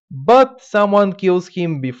 but someone kills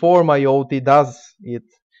him before my ulti does it,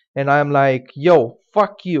 and I'm like, yo,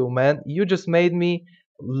 fuck you, man, you just made me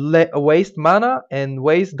waste mana and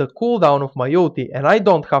waste the cooldown of my ulti, and I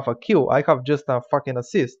don't have a kill, I have just a fucking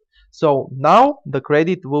assist. So now the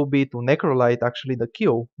credit will be to Necrolite, actually the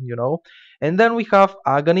kill. And then we have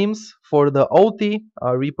Aghanims for the ulti,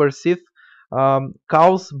 Reaper Sith,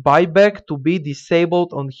 cause buyback to be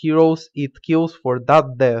disabled on heroes it kills for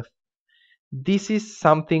that death. This is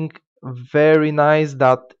something very nice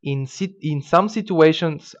that in some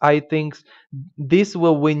situations I think this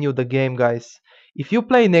will win you the game, guys. If you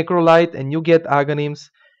play Necrolite and you get Aghanims,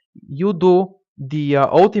 you do the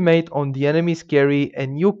ultimate on the enemy's carry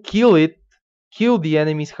and you kill the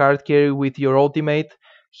enemy's hard carry with your ultimate,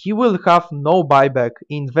 he will have no buyback.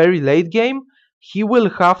 In very late game, he will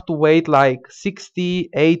have to wait like 60,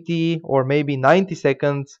 80 or maybe 90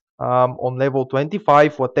 seconds on level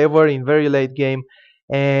 25, whatever, in very late game,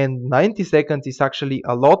 and 90 seconds is actually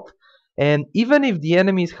a lot. And even if the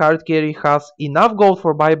enemy's hard carry has enough gold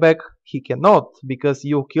for buyback, he cannot, because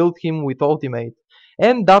you killed him with ultimate,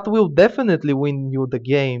 and that will definitely win you the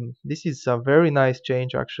game. This is a very nice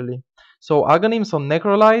change, actually. So Aghanims on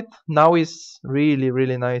Necrolite now is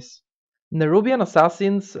really nice. Nerubian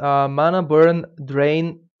Assassins mana burn,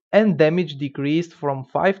 drain, and damage decreased from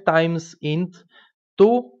 5 times int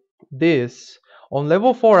to this. On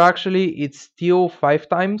level 4 actually it's still 5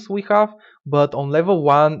 times we have, but on level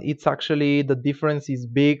 1 it's actually the difference is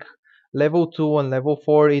big. Level 2 and level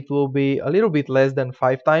 4 it will be a little bit less than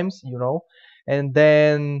 5 times. And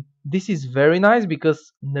then this is very nice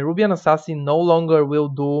because Nerubian Assassin no longer will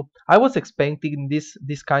do. I was expecting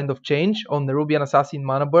this kind of change on Nerubian Assassin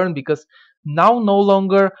mana burn, because now no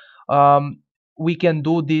longer we can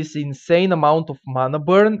do this insane amount of mana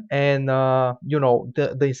burn and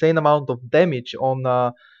the insane amount of damage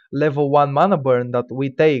on level 1 mana burn that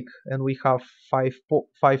we take, and we have 5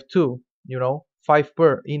 2, 5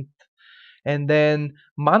 per int. And then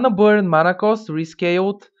mana burn mana cost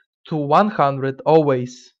rescaled to 100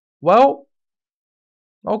 always. Well,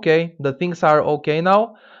 okay, the things are okay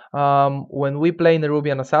now. When we play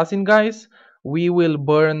Nerubian Assassin, guys, we will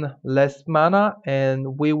burn less mana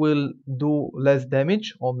and we will do less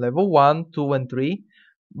damage on level 1, 2 and 3,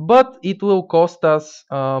 but it will cost us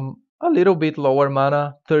a little bit lower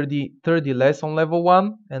mana, 30 less on level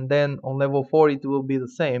 1, and then on level 4 it will be the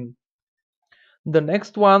same. The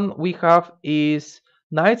next one we have is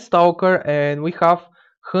Night Stalker, and we have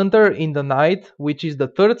Hunter in the Night, which is the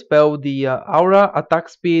third spell, the Aura attack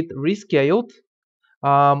speed rescaled.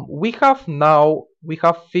 We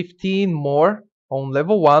have 15 more on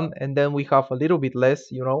level 1, and then we have a little bit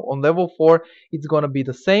less, on level 4 it's gonna be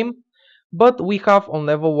the same, but we have on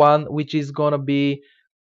level 1, which is gonna be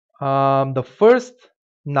the first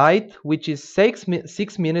night, which is 6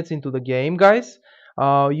 minutes into the game, guys.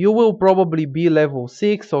 You will probably be level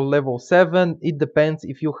 6 or level 7. It depends.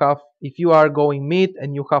 If you are going mid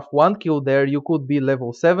and you have one kill there, you could be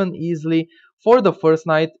level 7 easily for the first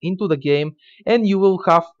night into the game, and you will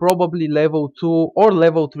have probably level 2 or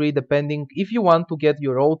level 3, depending if you want to get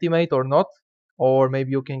your ultimate or not, or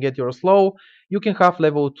maybe you can get your slow. You can have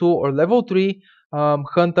level 2 or level 3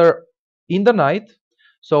 hunter in the night,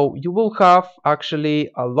 so you will have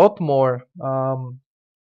actually a lot more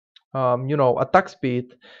attack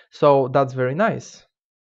speed, so that's very nice.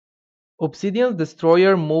 Obsidian's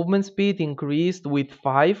Destroyer movement speed increased with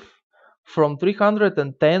 5 from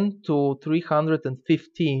 310 to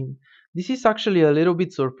 315. This is actually a little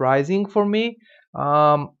bit surprising for me.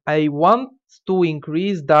 I want to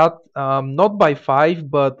increase that not by 5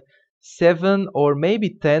 but 7 or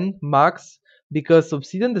maybe 10 max, because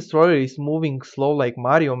Obsidian Destroyer is moving slow like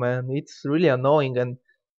Mario, man. It's really annoying, and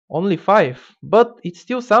only 5. But it's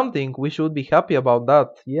still something. We should be happy about that,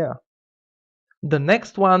 yeah. The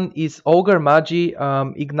next one is Ogre Magi.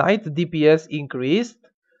 Ignite DPS increased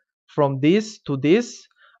from this to this.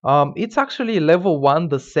 It's actually level 1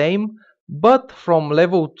 the same, but from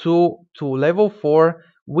level 2 to level 4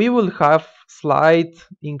 we will have slight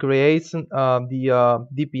increase the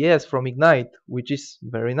DPS from Ignite, which is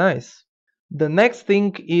very nice. The next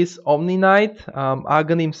thing is Omni Knight,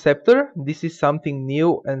 Aghanim Scepter. This is something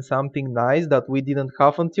new and something nice that we didn't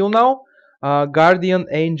have until now. Guardian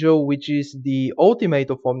Angel, which is the ultimate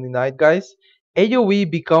of Omni Knight, guys. AoE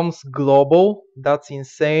becomes global, that's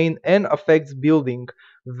insane, and affects building.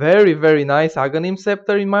 Very, very nice Aghanim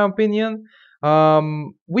Scepter in my opinion.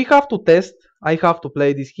 We have to test. I have to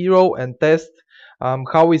play this hero and test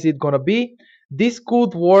how is it gonna be. This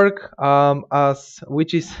could work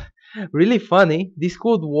which is really funny. This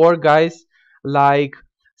could work, guys, like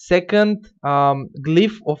second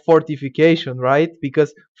glyph of fortification, right?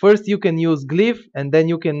 Because first you can use glyph and then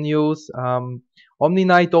you can use Omni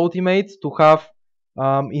Knight ultimates to have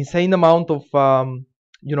insane amount of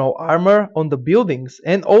armor on the buildings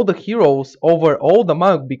and all the heroes over all the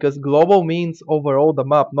map, because global means over all the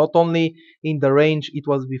map, not only in the range it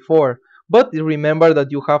was before. But remember that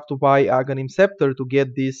you have to buy Aghanim Scepter to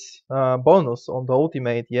get this bonus on the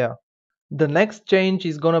ultimate, yeah. The next change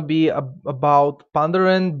is gonna be about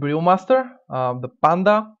Pandaren Brewmaster, the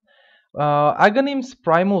Panda. Aghanim's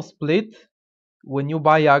Primal Split. When you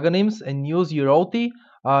buy Aghanims and use your ulti,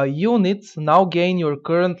 units now gain your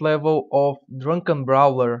current level of Drunken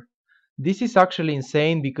Brawler. This is actually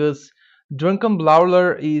insane because Drunken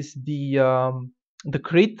Brawler is the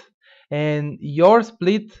crit, and your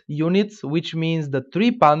split units, which means the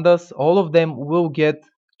 3 pandas, all of them will get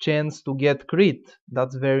chance to get crit.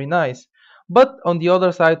 That's very nice. But on the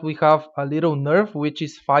other side we have a little nerf, which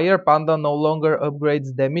is Fire Panda no longer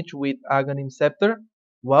upgrades damage with Aghanim Scepter.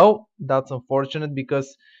 Well, that's unfortunate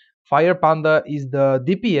because Fire Panda is the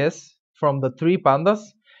DPS from the 3 pandas,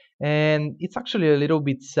 and it's actually a little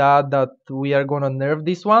bit sad that we are gonna nerf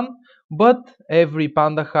this one. But every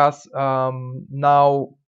panda has now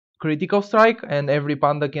critical strike, and every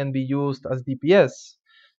panda can be used as DPS.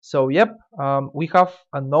 So yep, we have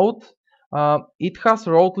a note. It has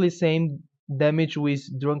roughly same damage with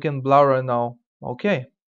Drunken Brawler now. Okay,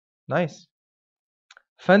 nice.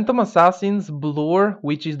 Phantom Assassin's Blur,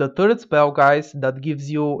 which is the third spell, guys, that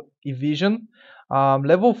gives you evasion.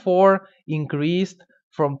 Level 4 increased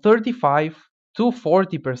from 35 to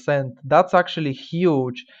 40%. That's actually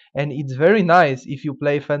huge, and it's very nice if you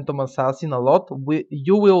play Phantom Assassin a lot.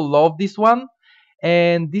 You will love this one,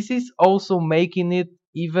 and this is also making it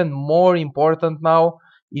even more important now.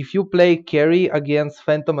 If you play carry against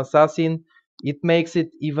Phantom Assassin, it makes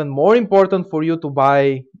it even more important for you to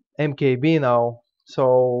buy MKB now.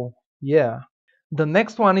 So yeah. The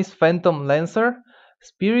next one is Phantom Lancer.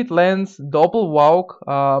 Spirit Lance, Double Walk,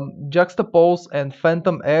 Juxtapose, and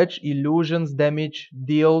Phantom Edge illusions damage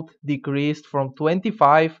dealt decreased from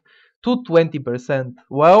 25 to 20%.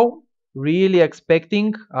 Well, really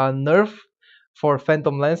expecting a nerf for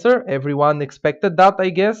Phantom Lancer. Everyone expected that, I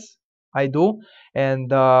guess. I do.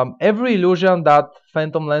 And every illusion that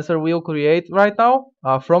Phantom Lancer will create right now,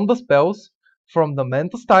 from the spells, from the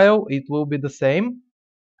Manta style, it will be the same.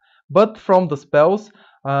 But from the spells,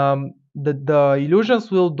 the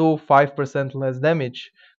illusions will do 5% less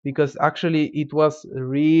damage, because actually it was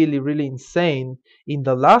really insane. In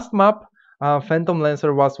the last map, Phantom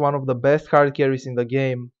Lancer was one of the best hard carries in the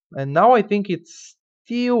game, and now I think it's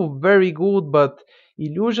still very good, but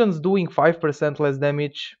illusions doing 5% less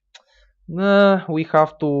damage, nah, we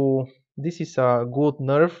have to. This is a good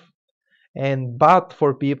nerf and bad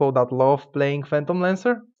for people that love playing Phantom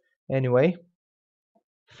Lancer. Anyway,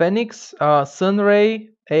 Phoenix Sunray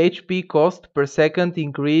HP cost per second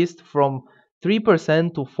increased from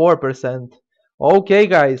 3% to 4%. Okay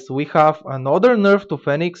guys, we have another nerf to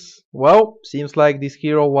Phoenix. Well, seems like this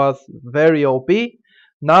hero was very OP.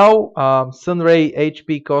 Now Sunray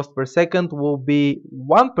HP cost per second will be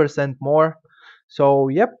 1% more. So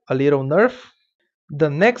yep, a little nerf. The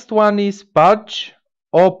next one is patch.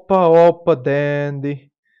 Opa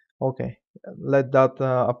dandy. Okay, let that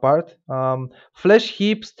apart. Flesh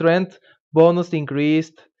heap strength bonus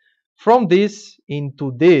increased from this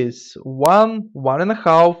into this. One and a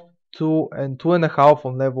half, two, and two and a half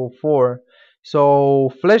on level 4. So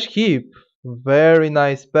flesh heap, very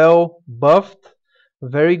nice spell, buffed,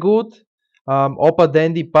 very good. Opa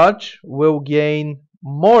dandy patch will gain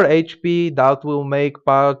more HP, that will make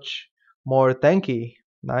patch more tanky.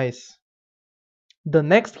 Nice. The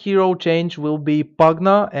next hero change will be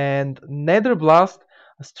Pugna and Nether Blast.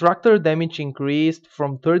 Structure damage increased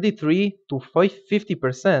from 33 to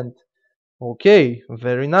 50%. Okay,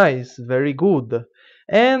 very nice, very good.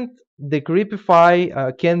 And the Creepify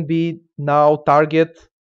can now target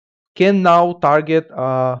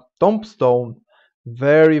Tombstone.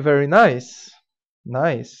 Very nice.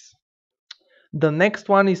 Nice. The next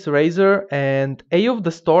one is Razor and Eye of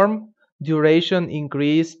the Storm duration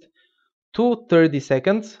increased to 30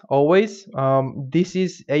 seconds always. This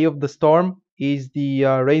is Eye of the Storm is the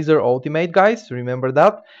Razor ultimate, guys, remember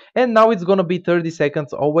that. And now it's gonna be 30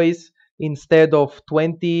 seconds always instead of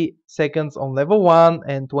 20 seconds on level 1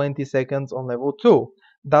 and 20 seconds on level 2.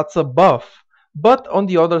 That's a buff. But on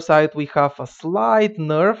the other side we have a slight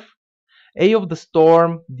nerf. Eye of the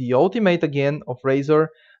Storm, the ultimate again of Razor,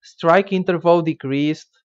 strike interval decreased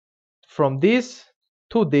from this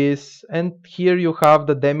to this, and here you have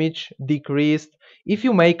the damage decreased if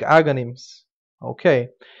you make agonyms. Okay,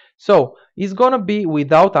 so it's gonna be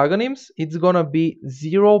without agonyms, it's gonna be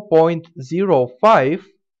 0.05,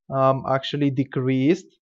 actually decreased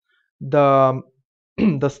the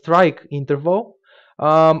the strike interval.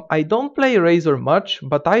 I don't play Razor much,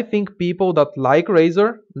 but I think people that like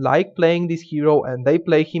Razor, like playing this hero and they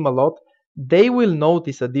play him a lot, they will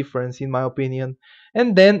notice a difference in my opinion.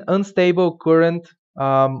 And then unstable current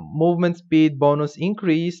movement speed bonus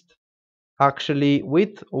increased actually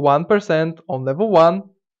with 1% on level 1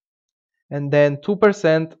 and then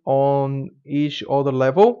 2% on each other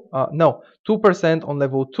level. No, 2% on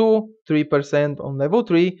level 2, 3% on level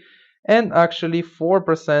 3, and actually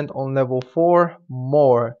 4% on level 4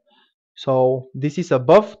 more. So this is a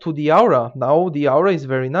buff to the aura. Now the aura is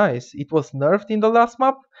very nice. It was nerfed in the last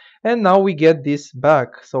map and now we get this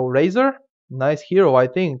back. So Razor, nice hero I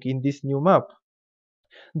think in this new map.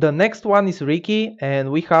 The next one is Riki, and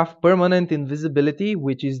we have permanent invisibility,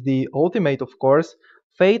 which is the ultimate of course.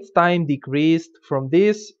 Fate time decreased from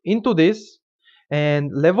this into this, and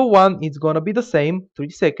level 1 is gonna be the same, 3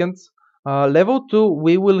 seconds. Level 2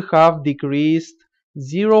 we will have decreased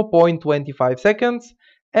 0.25 seconds,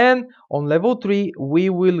 and on level 3 we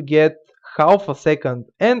will get half a second.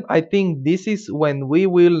 And I think this is when we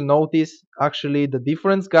will notice actually the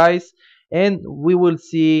difference, guys, and we will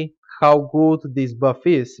see how good this buff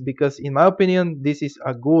is, because in my opinion this is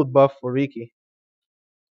a good buff for Riki.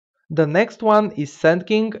 The next one is Sand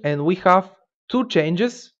King, and we have two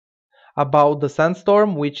changes about the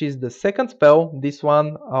Sandstorm, which is the second spell, this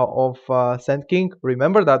one of Sand King.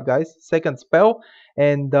 Remember that, guys, second spell.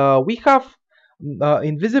 And we have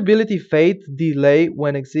invisibility fade delay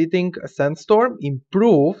when exiting a Sandstorm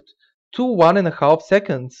improved to 1.5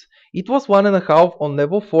 seconds. It was 1.5 on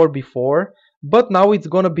level 4 before, but now it's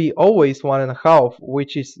gonna be always 1.5,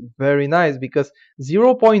 which is very nice, because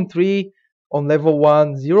 0.3 on level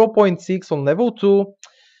 1, 0.6 on level 2,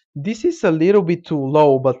 this is a little bit too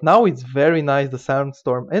low, but now it's very nice, the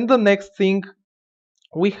Sandstorm. And the next thing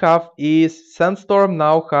we have is Sandstorm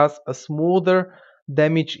now has a smoother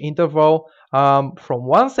damage interval from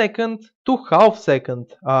 1 second to half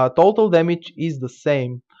second. Total damage is the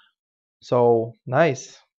same, so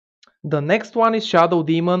nice. The next one is Shadow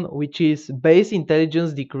Demon, which is base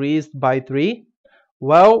intelligence decreased by 3.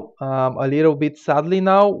 Well, a little bit sadly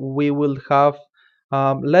now we will have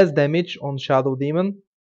less damage on Shadow Demon,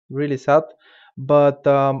 really sad. But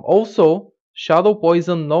also Shadow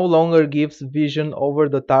Poison no longer gives vision over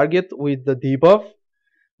the target with the debuff,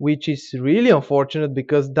 which is really unfortunate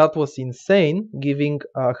because that was insane,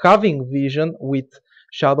 having vision with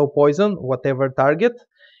Shadow Poison, whatever target.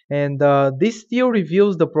 And this still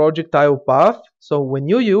reveals the projectile path. So when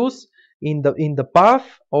you use in the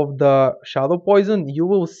path of the Shadow Poison, you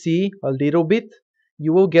will see a little bit,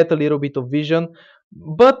 you will get a little bit of vision,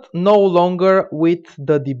 but no longer with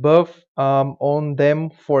the debuff on them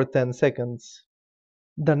for 10 seconds.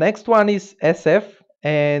 The next one is SF,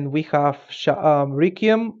 and we have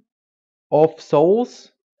Requiem of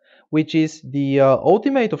Souls, which is the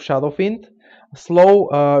ultimate of Shadowfiend, slow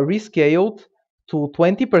rescaled to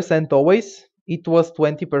 20% always. It was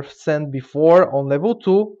 20% before on level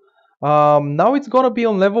 2. Now it's gonna be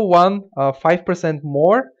on level 1, 5%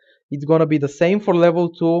 more. It's gonna be the same for level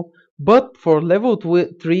 2, but for level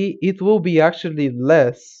 3 it will be actually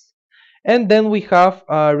less. And then we have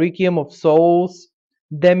Requiem of Souls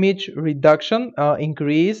damage reduction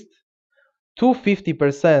increased to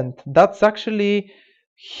 50%. That's actually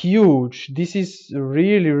huge. This is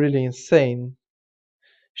really insane.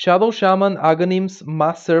 Shadow Shaman Aghanim's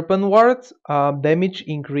Mass Serpent Ward damage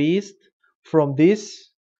increased from this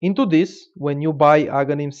into this when you buy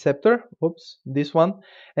Aghanim's Scepter. Oops, this one.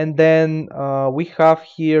 And then we have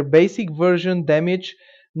here basic version damage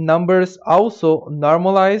numbers also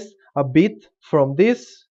normalized a bit from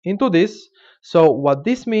this into this. So what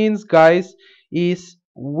this means, guys, is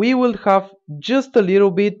we will have just a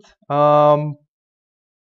little bit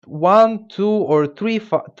one, two, or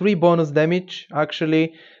three bonus damage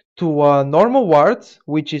actually to normal wards,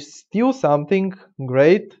 which is still something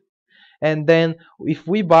great. And then if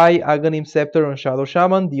we buy Aghanim Scepter on Shadow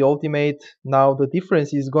Shaman, the ultimate, now the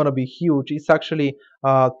difference is gonna be huge. It's actually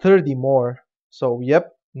 30 more. So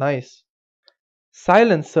yep, nice.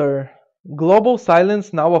 Silencer. Global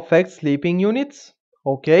silence now affects sleeping units.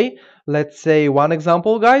 Okay, let's say one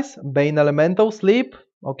example, guys. Bane Elemental Sleep.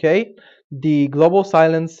 Okay, the global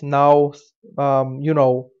silence now,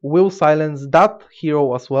 will silence that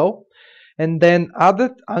hero as well. And then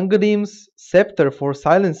added Angrim's Scepter for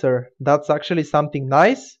Silencer. That's actually something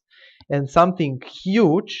nice and something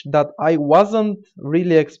huge that I wasn't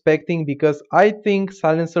really expecting, because I think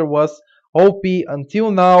Silencer was OP until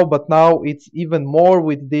now, but now it's even more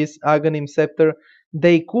with this Aghanim Scepter.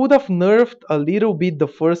 They could have nerfed a little bit the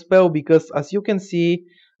first spell, because as you can see,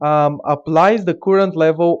 applies the current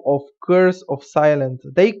level of Curse of Silent.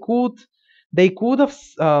 They could have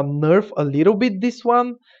nerfed a little bit this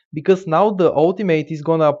one, because now the ultimate is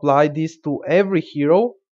gonna apply this to every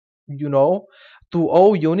hero, you know, to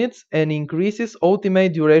all units, and increases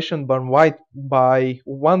ultimate duration burn white by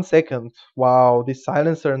 1 second. Wow, this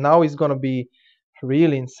silencer now is gonna be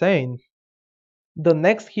really insane. The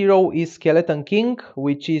next hero is Skeleton King,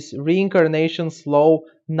 which is reincarnation slow,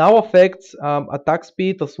 now affects attack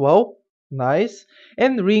speed as well. Nice.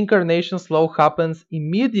 And reincarnation slow happens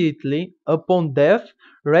immediately upon death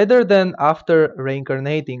rather than after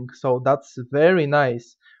reincarnating. So that's very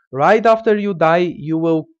nice. Right after you die, you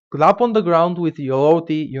will clap on the ground with your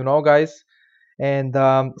ulti, guys, and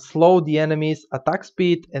slow the enemy's attack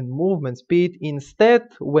speed and movement speed instead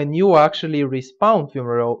when you actually respawn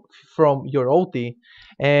from your ulti.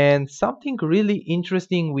 And something really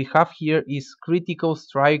interesting we have here is Critical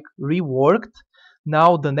Strike reworked.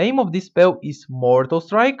 Now the name of this spell is Mortal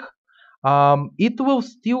Strike. It will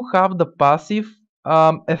still have the passive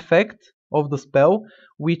effect of the spell,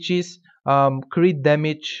 which is crit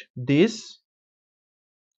damage this,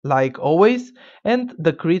 like always, and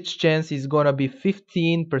the crit chance is gonna be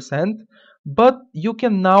 15%. But you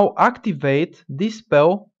can now activate this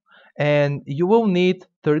spell, and you will need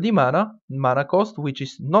 30 mana cost, which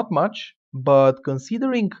is not much, but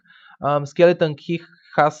considering Skeleton King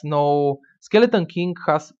has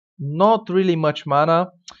not really much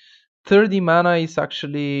mana. 30 mana is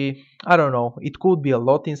actually, I don't know, it could be a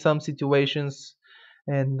lot in some situations.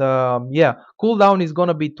 And yeah, cooldown is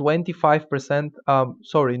gonna be 25%,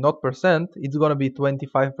 sorry, not percent, it's gonna be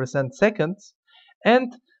 25% seconds.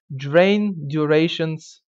 And drain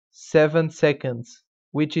durations 7 seconds,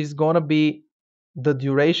 which is gonna be the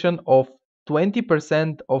duration of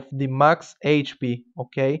 20% of the max HP.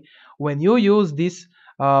 Okay, when you use this,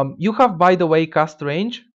 you have, by the way, cast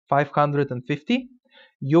range 550.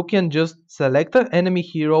 You can just select an enemy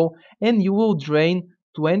hero and you will drain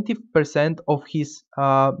 20% of his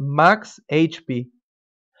max HP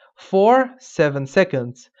for 7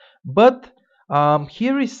 seconds. But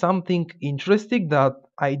here is something interesting that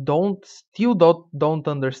I still don't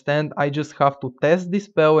understand. I just have to test this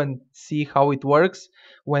spell and see how it works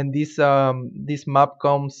when this map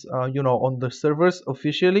comes on the servers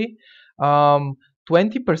officially. um,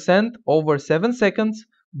 20% over 7 seconds,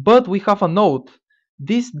 but we have a note.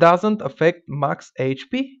 This doesn't affect max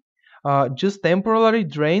HP, just temporarily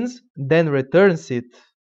drains, then returns it.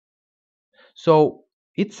 So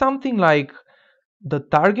it's something like the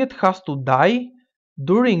target has to die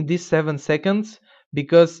during these 7 seconds,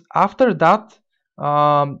 because after that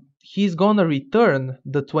he's gonna return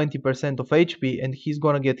the 20% of HP and he's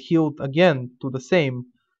gonna get healed again to the same.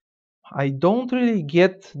 I don't really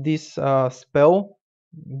get this spell.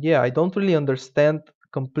 Yeah, I don't really understand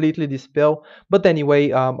completely this spell, but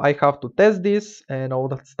anyway, I have to test this and all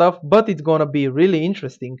that stuff, but it's gonna be really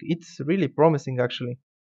interesting. It's really promising actually.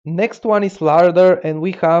 Next one is Larder, and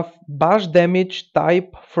we have bash damage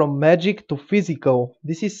type from magic to physical.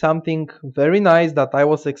 This is something very nice that I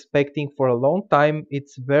was expecting for a long time.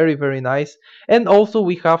 It's very nice. And also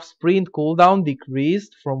we have sprint cooldown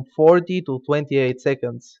decreased from 40 to 28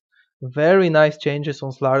 seconds. Very nice changes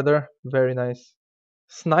on Slarder, very nice.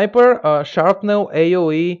 Sniper Sharpnel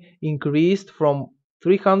AoE increased from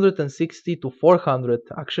 360 to 400.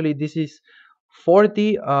 Actually, this is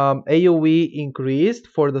 40 AoE increased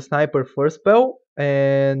for the Sniper first spell,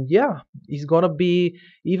 and yeah, it's gonna be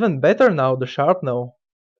even better now, the Sharpnel.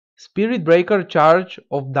 Spirit Breaker Charge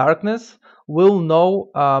of Darkness will now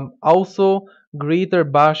also greater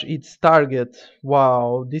bash its target.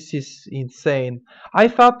 Wow, this is insane. I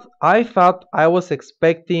thought I was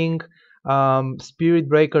expecting Spirit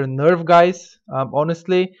Breaker nerf, guys,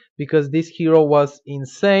 honestly, because this hero was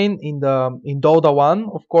insane in Dota 1,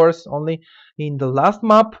 of course, only in the last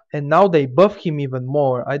map, and now they buff him even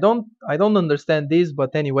more. I don't understand this,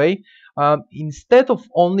 but anyway, instead of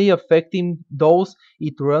only affecting those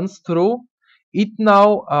it runs through, it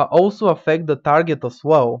now also affects the target as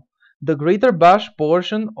well. The greater bash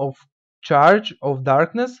portion of charge of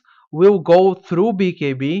darkness will go through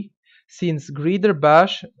BKB, since greater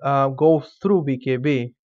bash goes through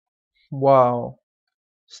BKB. Wow.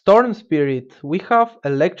 Storm Spirit, we have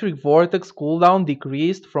Electric Vortex cooldown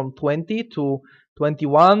decreased from 20 to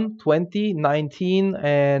 21, 20, 19,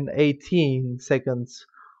 and 18 seconds.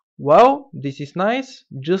 Well, this is nice.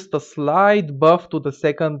 Just a slight buff to the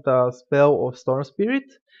second spell of Storm Spirit.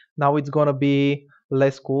 Now it's gonna be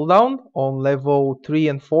less cooldown on level 3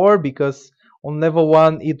 and 4, because on level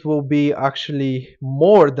 1 it will be actually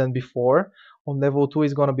more than before. On level 2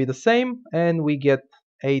 is gonna be the same, and we get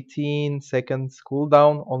 18 seconds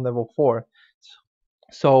cooldown on level 4.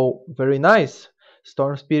 So very nice.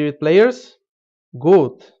 Storm Spirit players,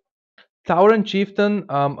 good. Tauren Chieftain,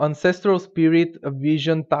 Ancestral Spirit,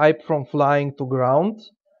 Vision type from flying to ground.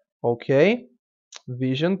 Okay,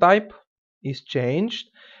 Vision type is changed.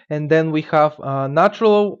 And then we have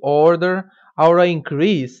Natural Order, Aura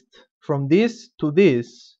increased from this to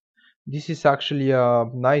this. This is actually a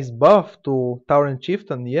nice buff to Tauren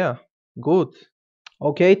Chieftain, yeah, good.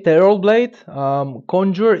 Okay, Terror Blade,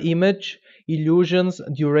 Conjure Image Illusions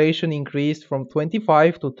duration increased from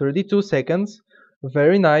 25 to 32 seconds.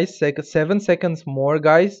 Very nice, 7 seconds more,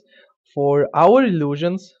 guys, for our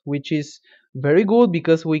illusions, which is very good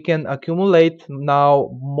because we can accumulate now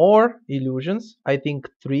more illusions. I think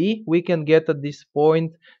 3 we can get at this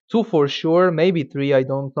point, 2 for sure, maybe 3, I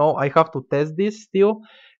don't know. I have to test this still.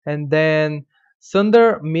 And then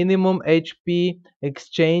Sunder minimum HP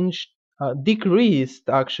exchange decreased.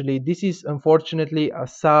 Actually, this is unfortunately a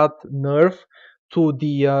sad nerf to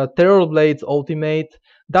the Terror Blades ultimate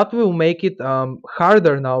that will make it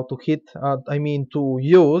harder now to hit, I mean to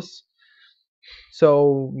use.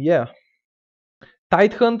 So yeah,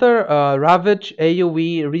 Tidehunter Ravage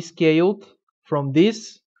AoE rescaled from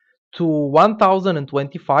this to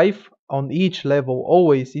 1025 on each level.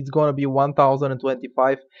 Always it's gonna be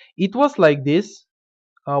 1025. It was like this,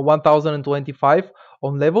 1025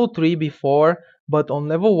 on level 3 before, but on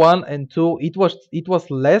level 1 and 2 it was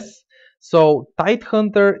less. So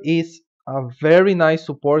Tidehunter is a very nice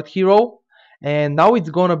support hero, and now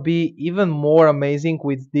it's gonna be even more amazing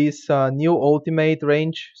with this new ultimate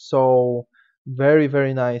range. So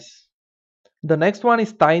very nice. The next one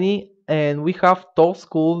is Tiny, and we have toss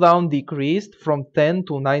cooldown decreased from 10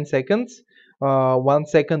 to 9 seconds. 1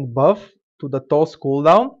 second buff to the toss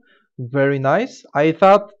cooldown. Very nice. I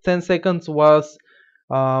thought 10 seconds was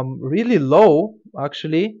really low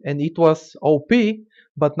actually, and it was OP,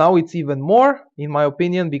 but now it's even more in my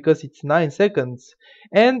opinion because it's 9 seconds.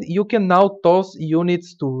 And you can now toss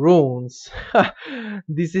units to runes.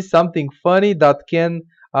 This is something funny that can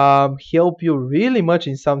help you really much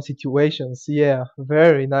in some situations. Yeah,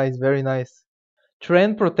 very nice, very nice.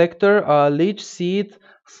 Trend Protector Leech Seed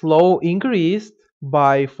slow increased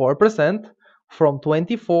by 4% from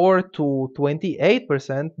 24 to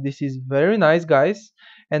 28%. This is very nice, guys.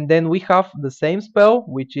 And then we have the same spell,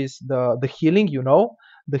 which is the healing, you know.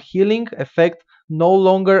 The healing effect no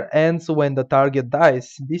longer ends when the target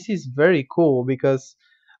dies. This is very cool because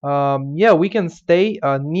yeah, we can stay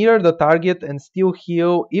near the target and still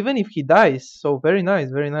heal even if he dies. So very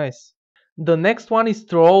nice, very nice. The next one is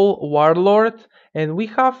Troll Warlord, and we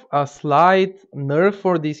have a slight nerf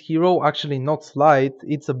for this hero. Actually, not slight,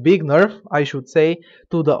 it's a big nerf, I should say,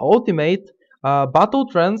 to the ultimate. Battle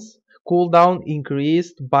Trance cooldown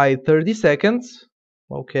increased by 30 seconds.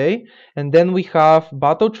 Okay, and then we have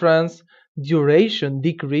Battle Trance duration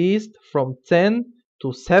decreased from 10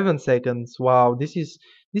 to 7 seconds. Wow, this is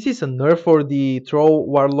a nerf for the Troll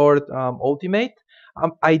Warlord ultimate.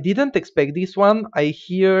 I didn't expect this one. I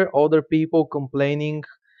hear other people complaining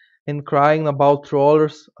and crying about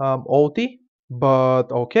Trollers OT, but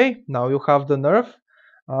okay, now you have the nerf.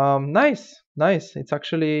 Nice, nice. It's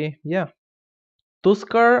actually, yeah.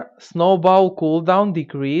 Tuskar Snowball cooldown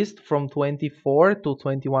decreased from 24 to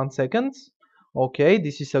 21 seconds. Okay,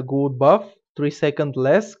 this is a good buff. 3 seconds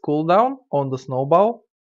less cooldown on the Snowball.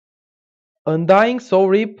 Undying Soul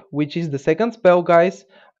Rip, which is the second spell, guys,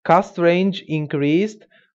 cast range increased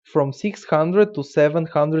from 600 to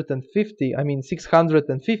 750. I mean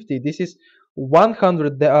 650. This is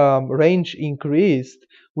 100 range increased,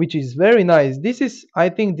 which is very nice. I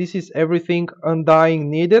think this is everything Undying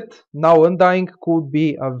needed. Now Undying could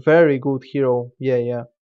be a very good hero. Yeah, yeah.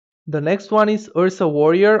 The next one is Ursa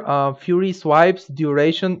Warrior. Fury Swipes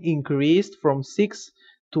duration increased from 6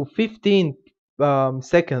 to 15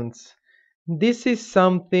 seconds. This is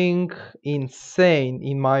something insane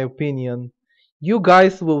in my opinion. You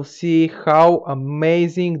guys will see how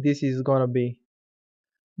amazing this is gonna be.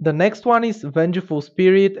 The next one is Vengeful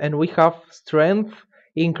Spirit, and we have strength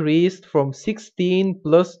increased from 16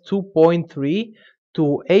 plus 2.3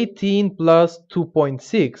 to 18 plus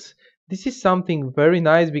 2.6. This is something very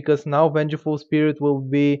nice because now Vengeful Spirit will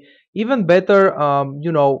be even better,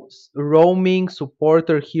 roaming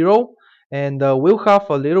supporter hero, and will have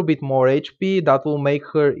a little bit more HP that will make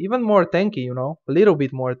her even more tanky, a little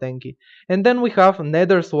bit more tanky. And then we have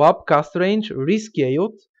Nether Swap cast range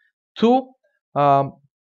rescaled to um,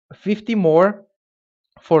 50 more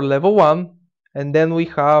for level 1, and then we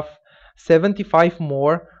have 75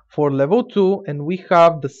 more for level 2, and we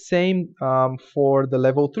have the same for the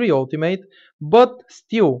level 3 ultimate, but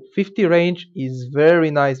still 50 range is very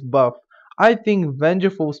nice buff. I think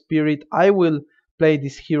Vengeful Spirit, I will play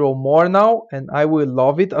this hero more now and I will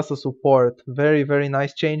love it as a support. Very, very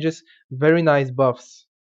nice changes, very nice buffs.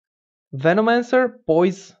 Venomancer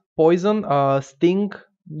poison sting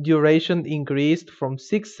duration increased from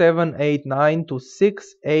 6, 7, 8, 9 to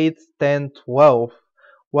 6, 8, 10, 12.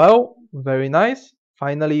 Well, very nice.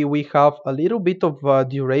 Finally, we have a little bit of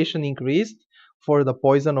duration increased for the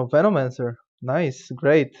poison of Venomancer. Nice,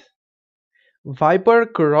 great. Viper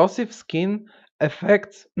corrosive skin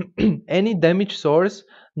affects any damage source,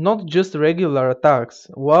 not just regular attacks.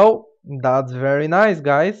 Well, that's very nice,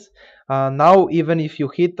 guys. Now, even if you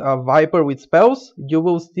hit a Viper with spells, you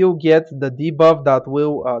will still get the debuff that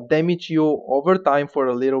will damage you over time for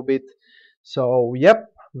a little bit. So,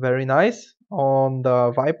 yep, very nice on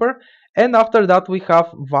the Viper. And after that, we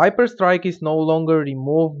have Viper Strike is no longer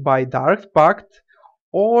removed by Dark Pact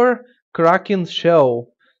or Kraken Shell.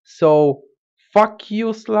 So, fuck you,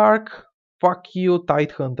 Slark. Fuck you,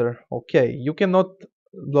 Tidehunter. Okay, you can no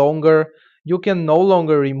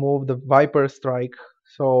longer remove the Viper Strike.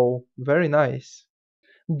 So, very nice.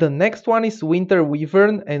 The next one is Winter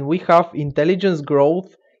Wyvern, and we have intelligence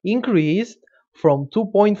growth increased from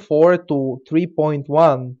 2.4 to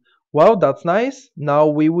 3.1. Well, that's nice. Now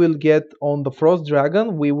we will get on the Frost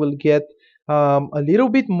Dragon, we will get a little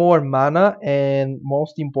bit more mana and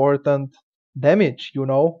most important damage,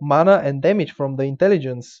 mana and damage from the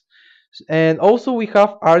intelligence. And also we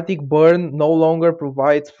have Arctic Burn no longer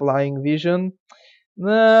provides flying vision.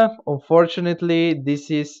 Unfortunately, this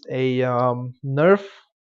is a nerf,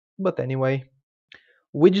 but anyway.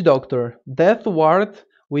 Witch Doctor, Death Ward,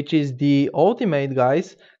 which is the ultimate,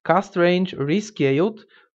 guys, cast range rescaled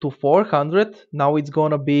to 400. Now it's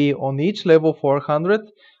gonna be on each level 400.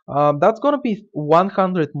 That's gonna be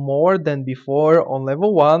 100 more than before on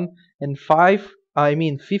level 1 and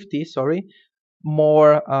 50, sorry,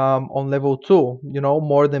 more on level 2,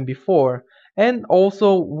 more than before. And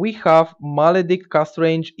also we have Maledict cast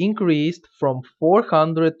range increased from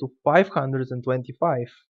 400 to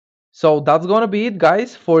 525. So that's gonna be it,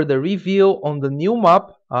 guys, for the reveal on the new map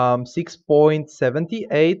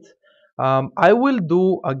 6.78. I will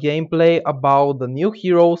do a gameplay about the new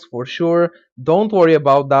heroes for sure. Don't worry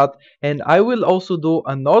about that. And I will also do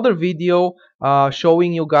another video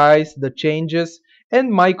showing you guys the changes and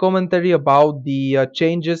my commentary about the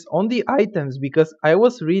changes on the items, because I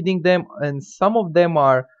was reading them and some of them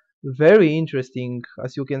are very interesting,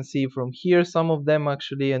 as you can see from here, some of them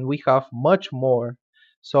actually, and we have much more.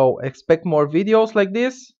 So expect more videos like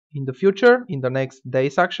this in the future, in the next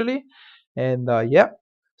days actually. And yeah,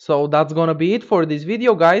 so that's gonna be it for this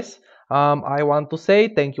video, guys. I want to say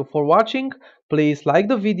thank you for watching. Please like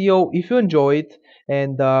the video if you enjoy it,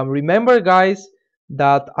 and remember, guys,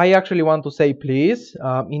 that I actually want to say, please,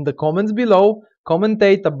 in the comments below,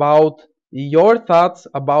 commentate about your thoughts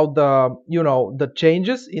about the, the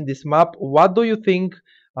changes in this map. What do you think?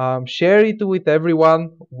 Share it with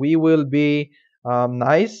everyone. We will be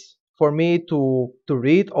nice for me to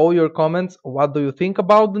read all your comments. What do you think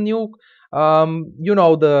about the new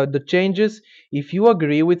the changes? If you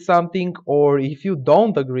agree with something or if you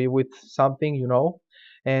don't agree with something,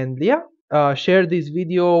 and yeah, share this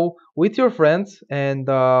video with your friends, and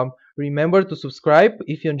remember to subscribe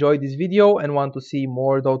if you enjoyed this video and want to see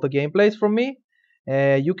more Dota gameplays from me.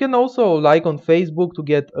 You can also like on Facebook to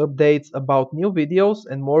get updates about new videos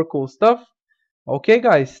and more cool stuff. Okay,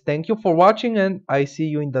 guys, thank you for watching, and I see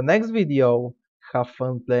you in the next video. Have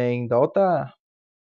fun playing Dota.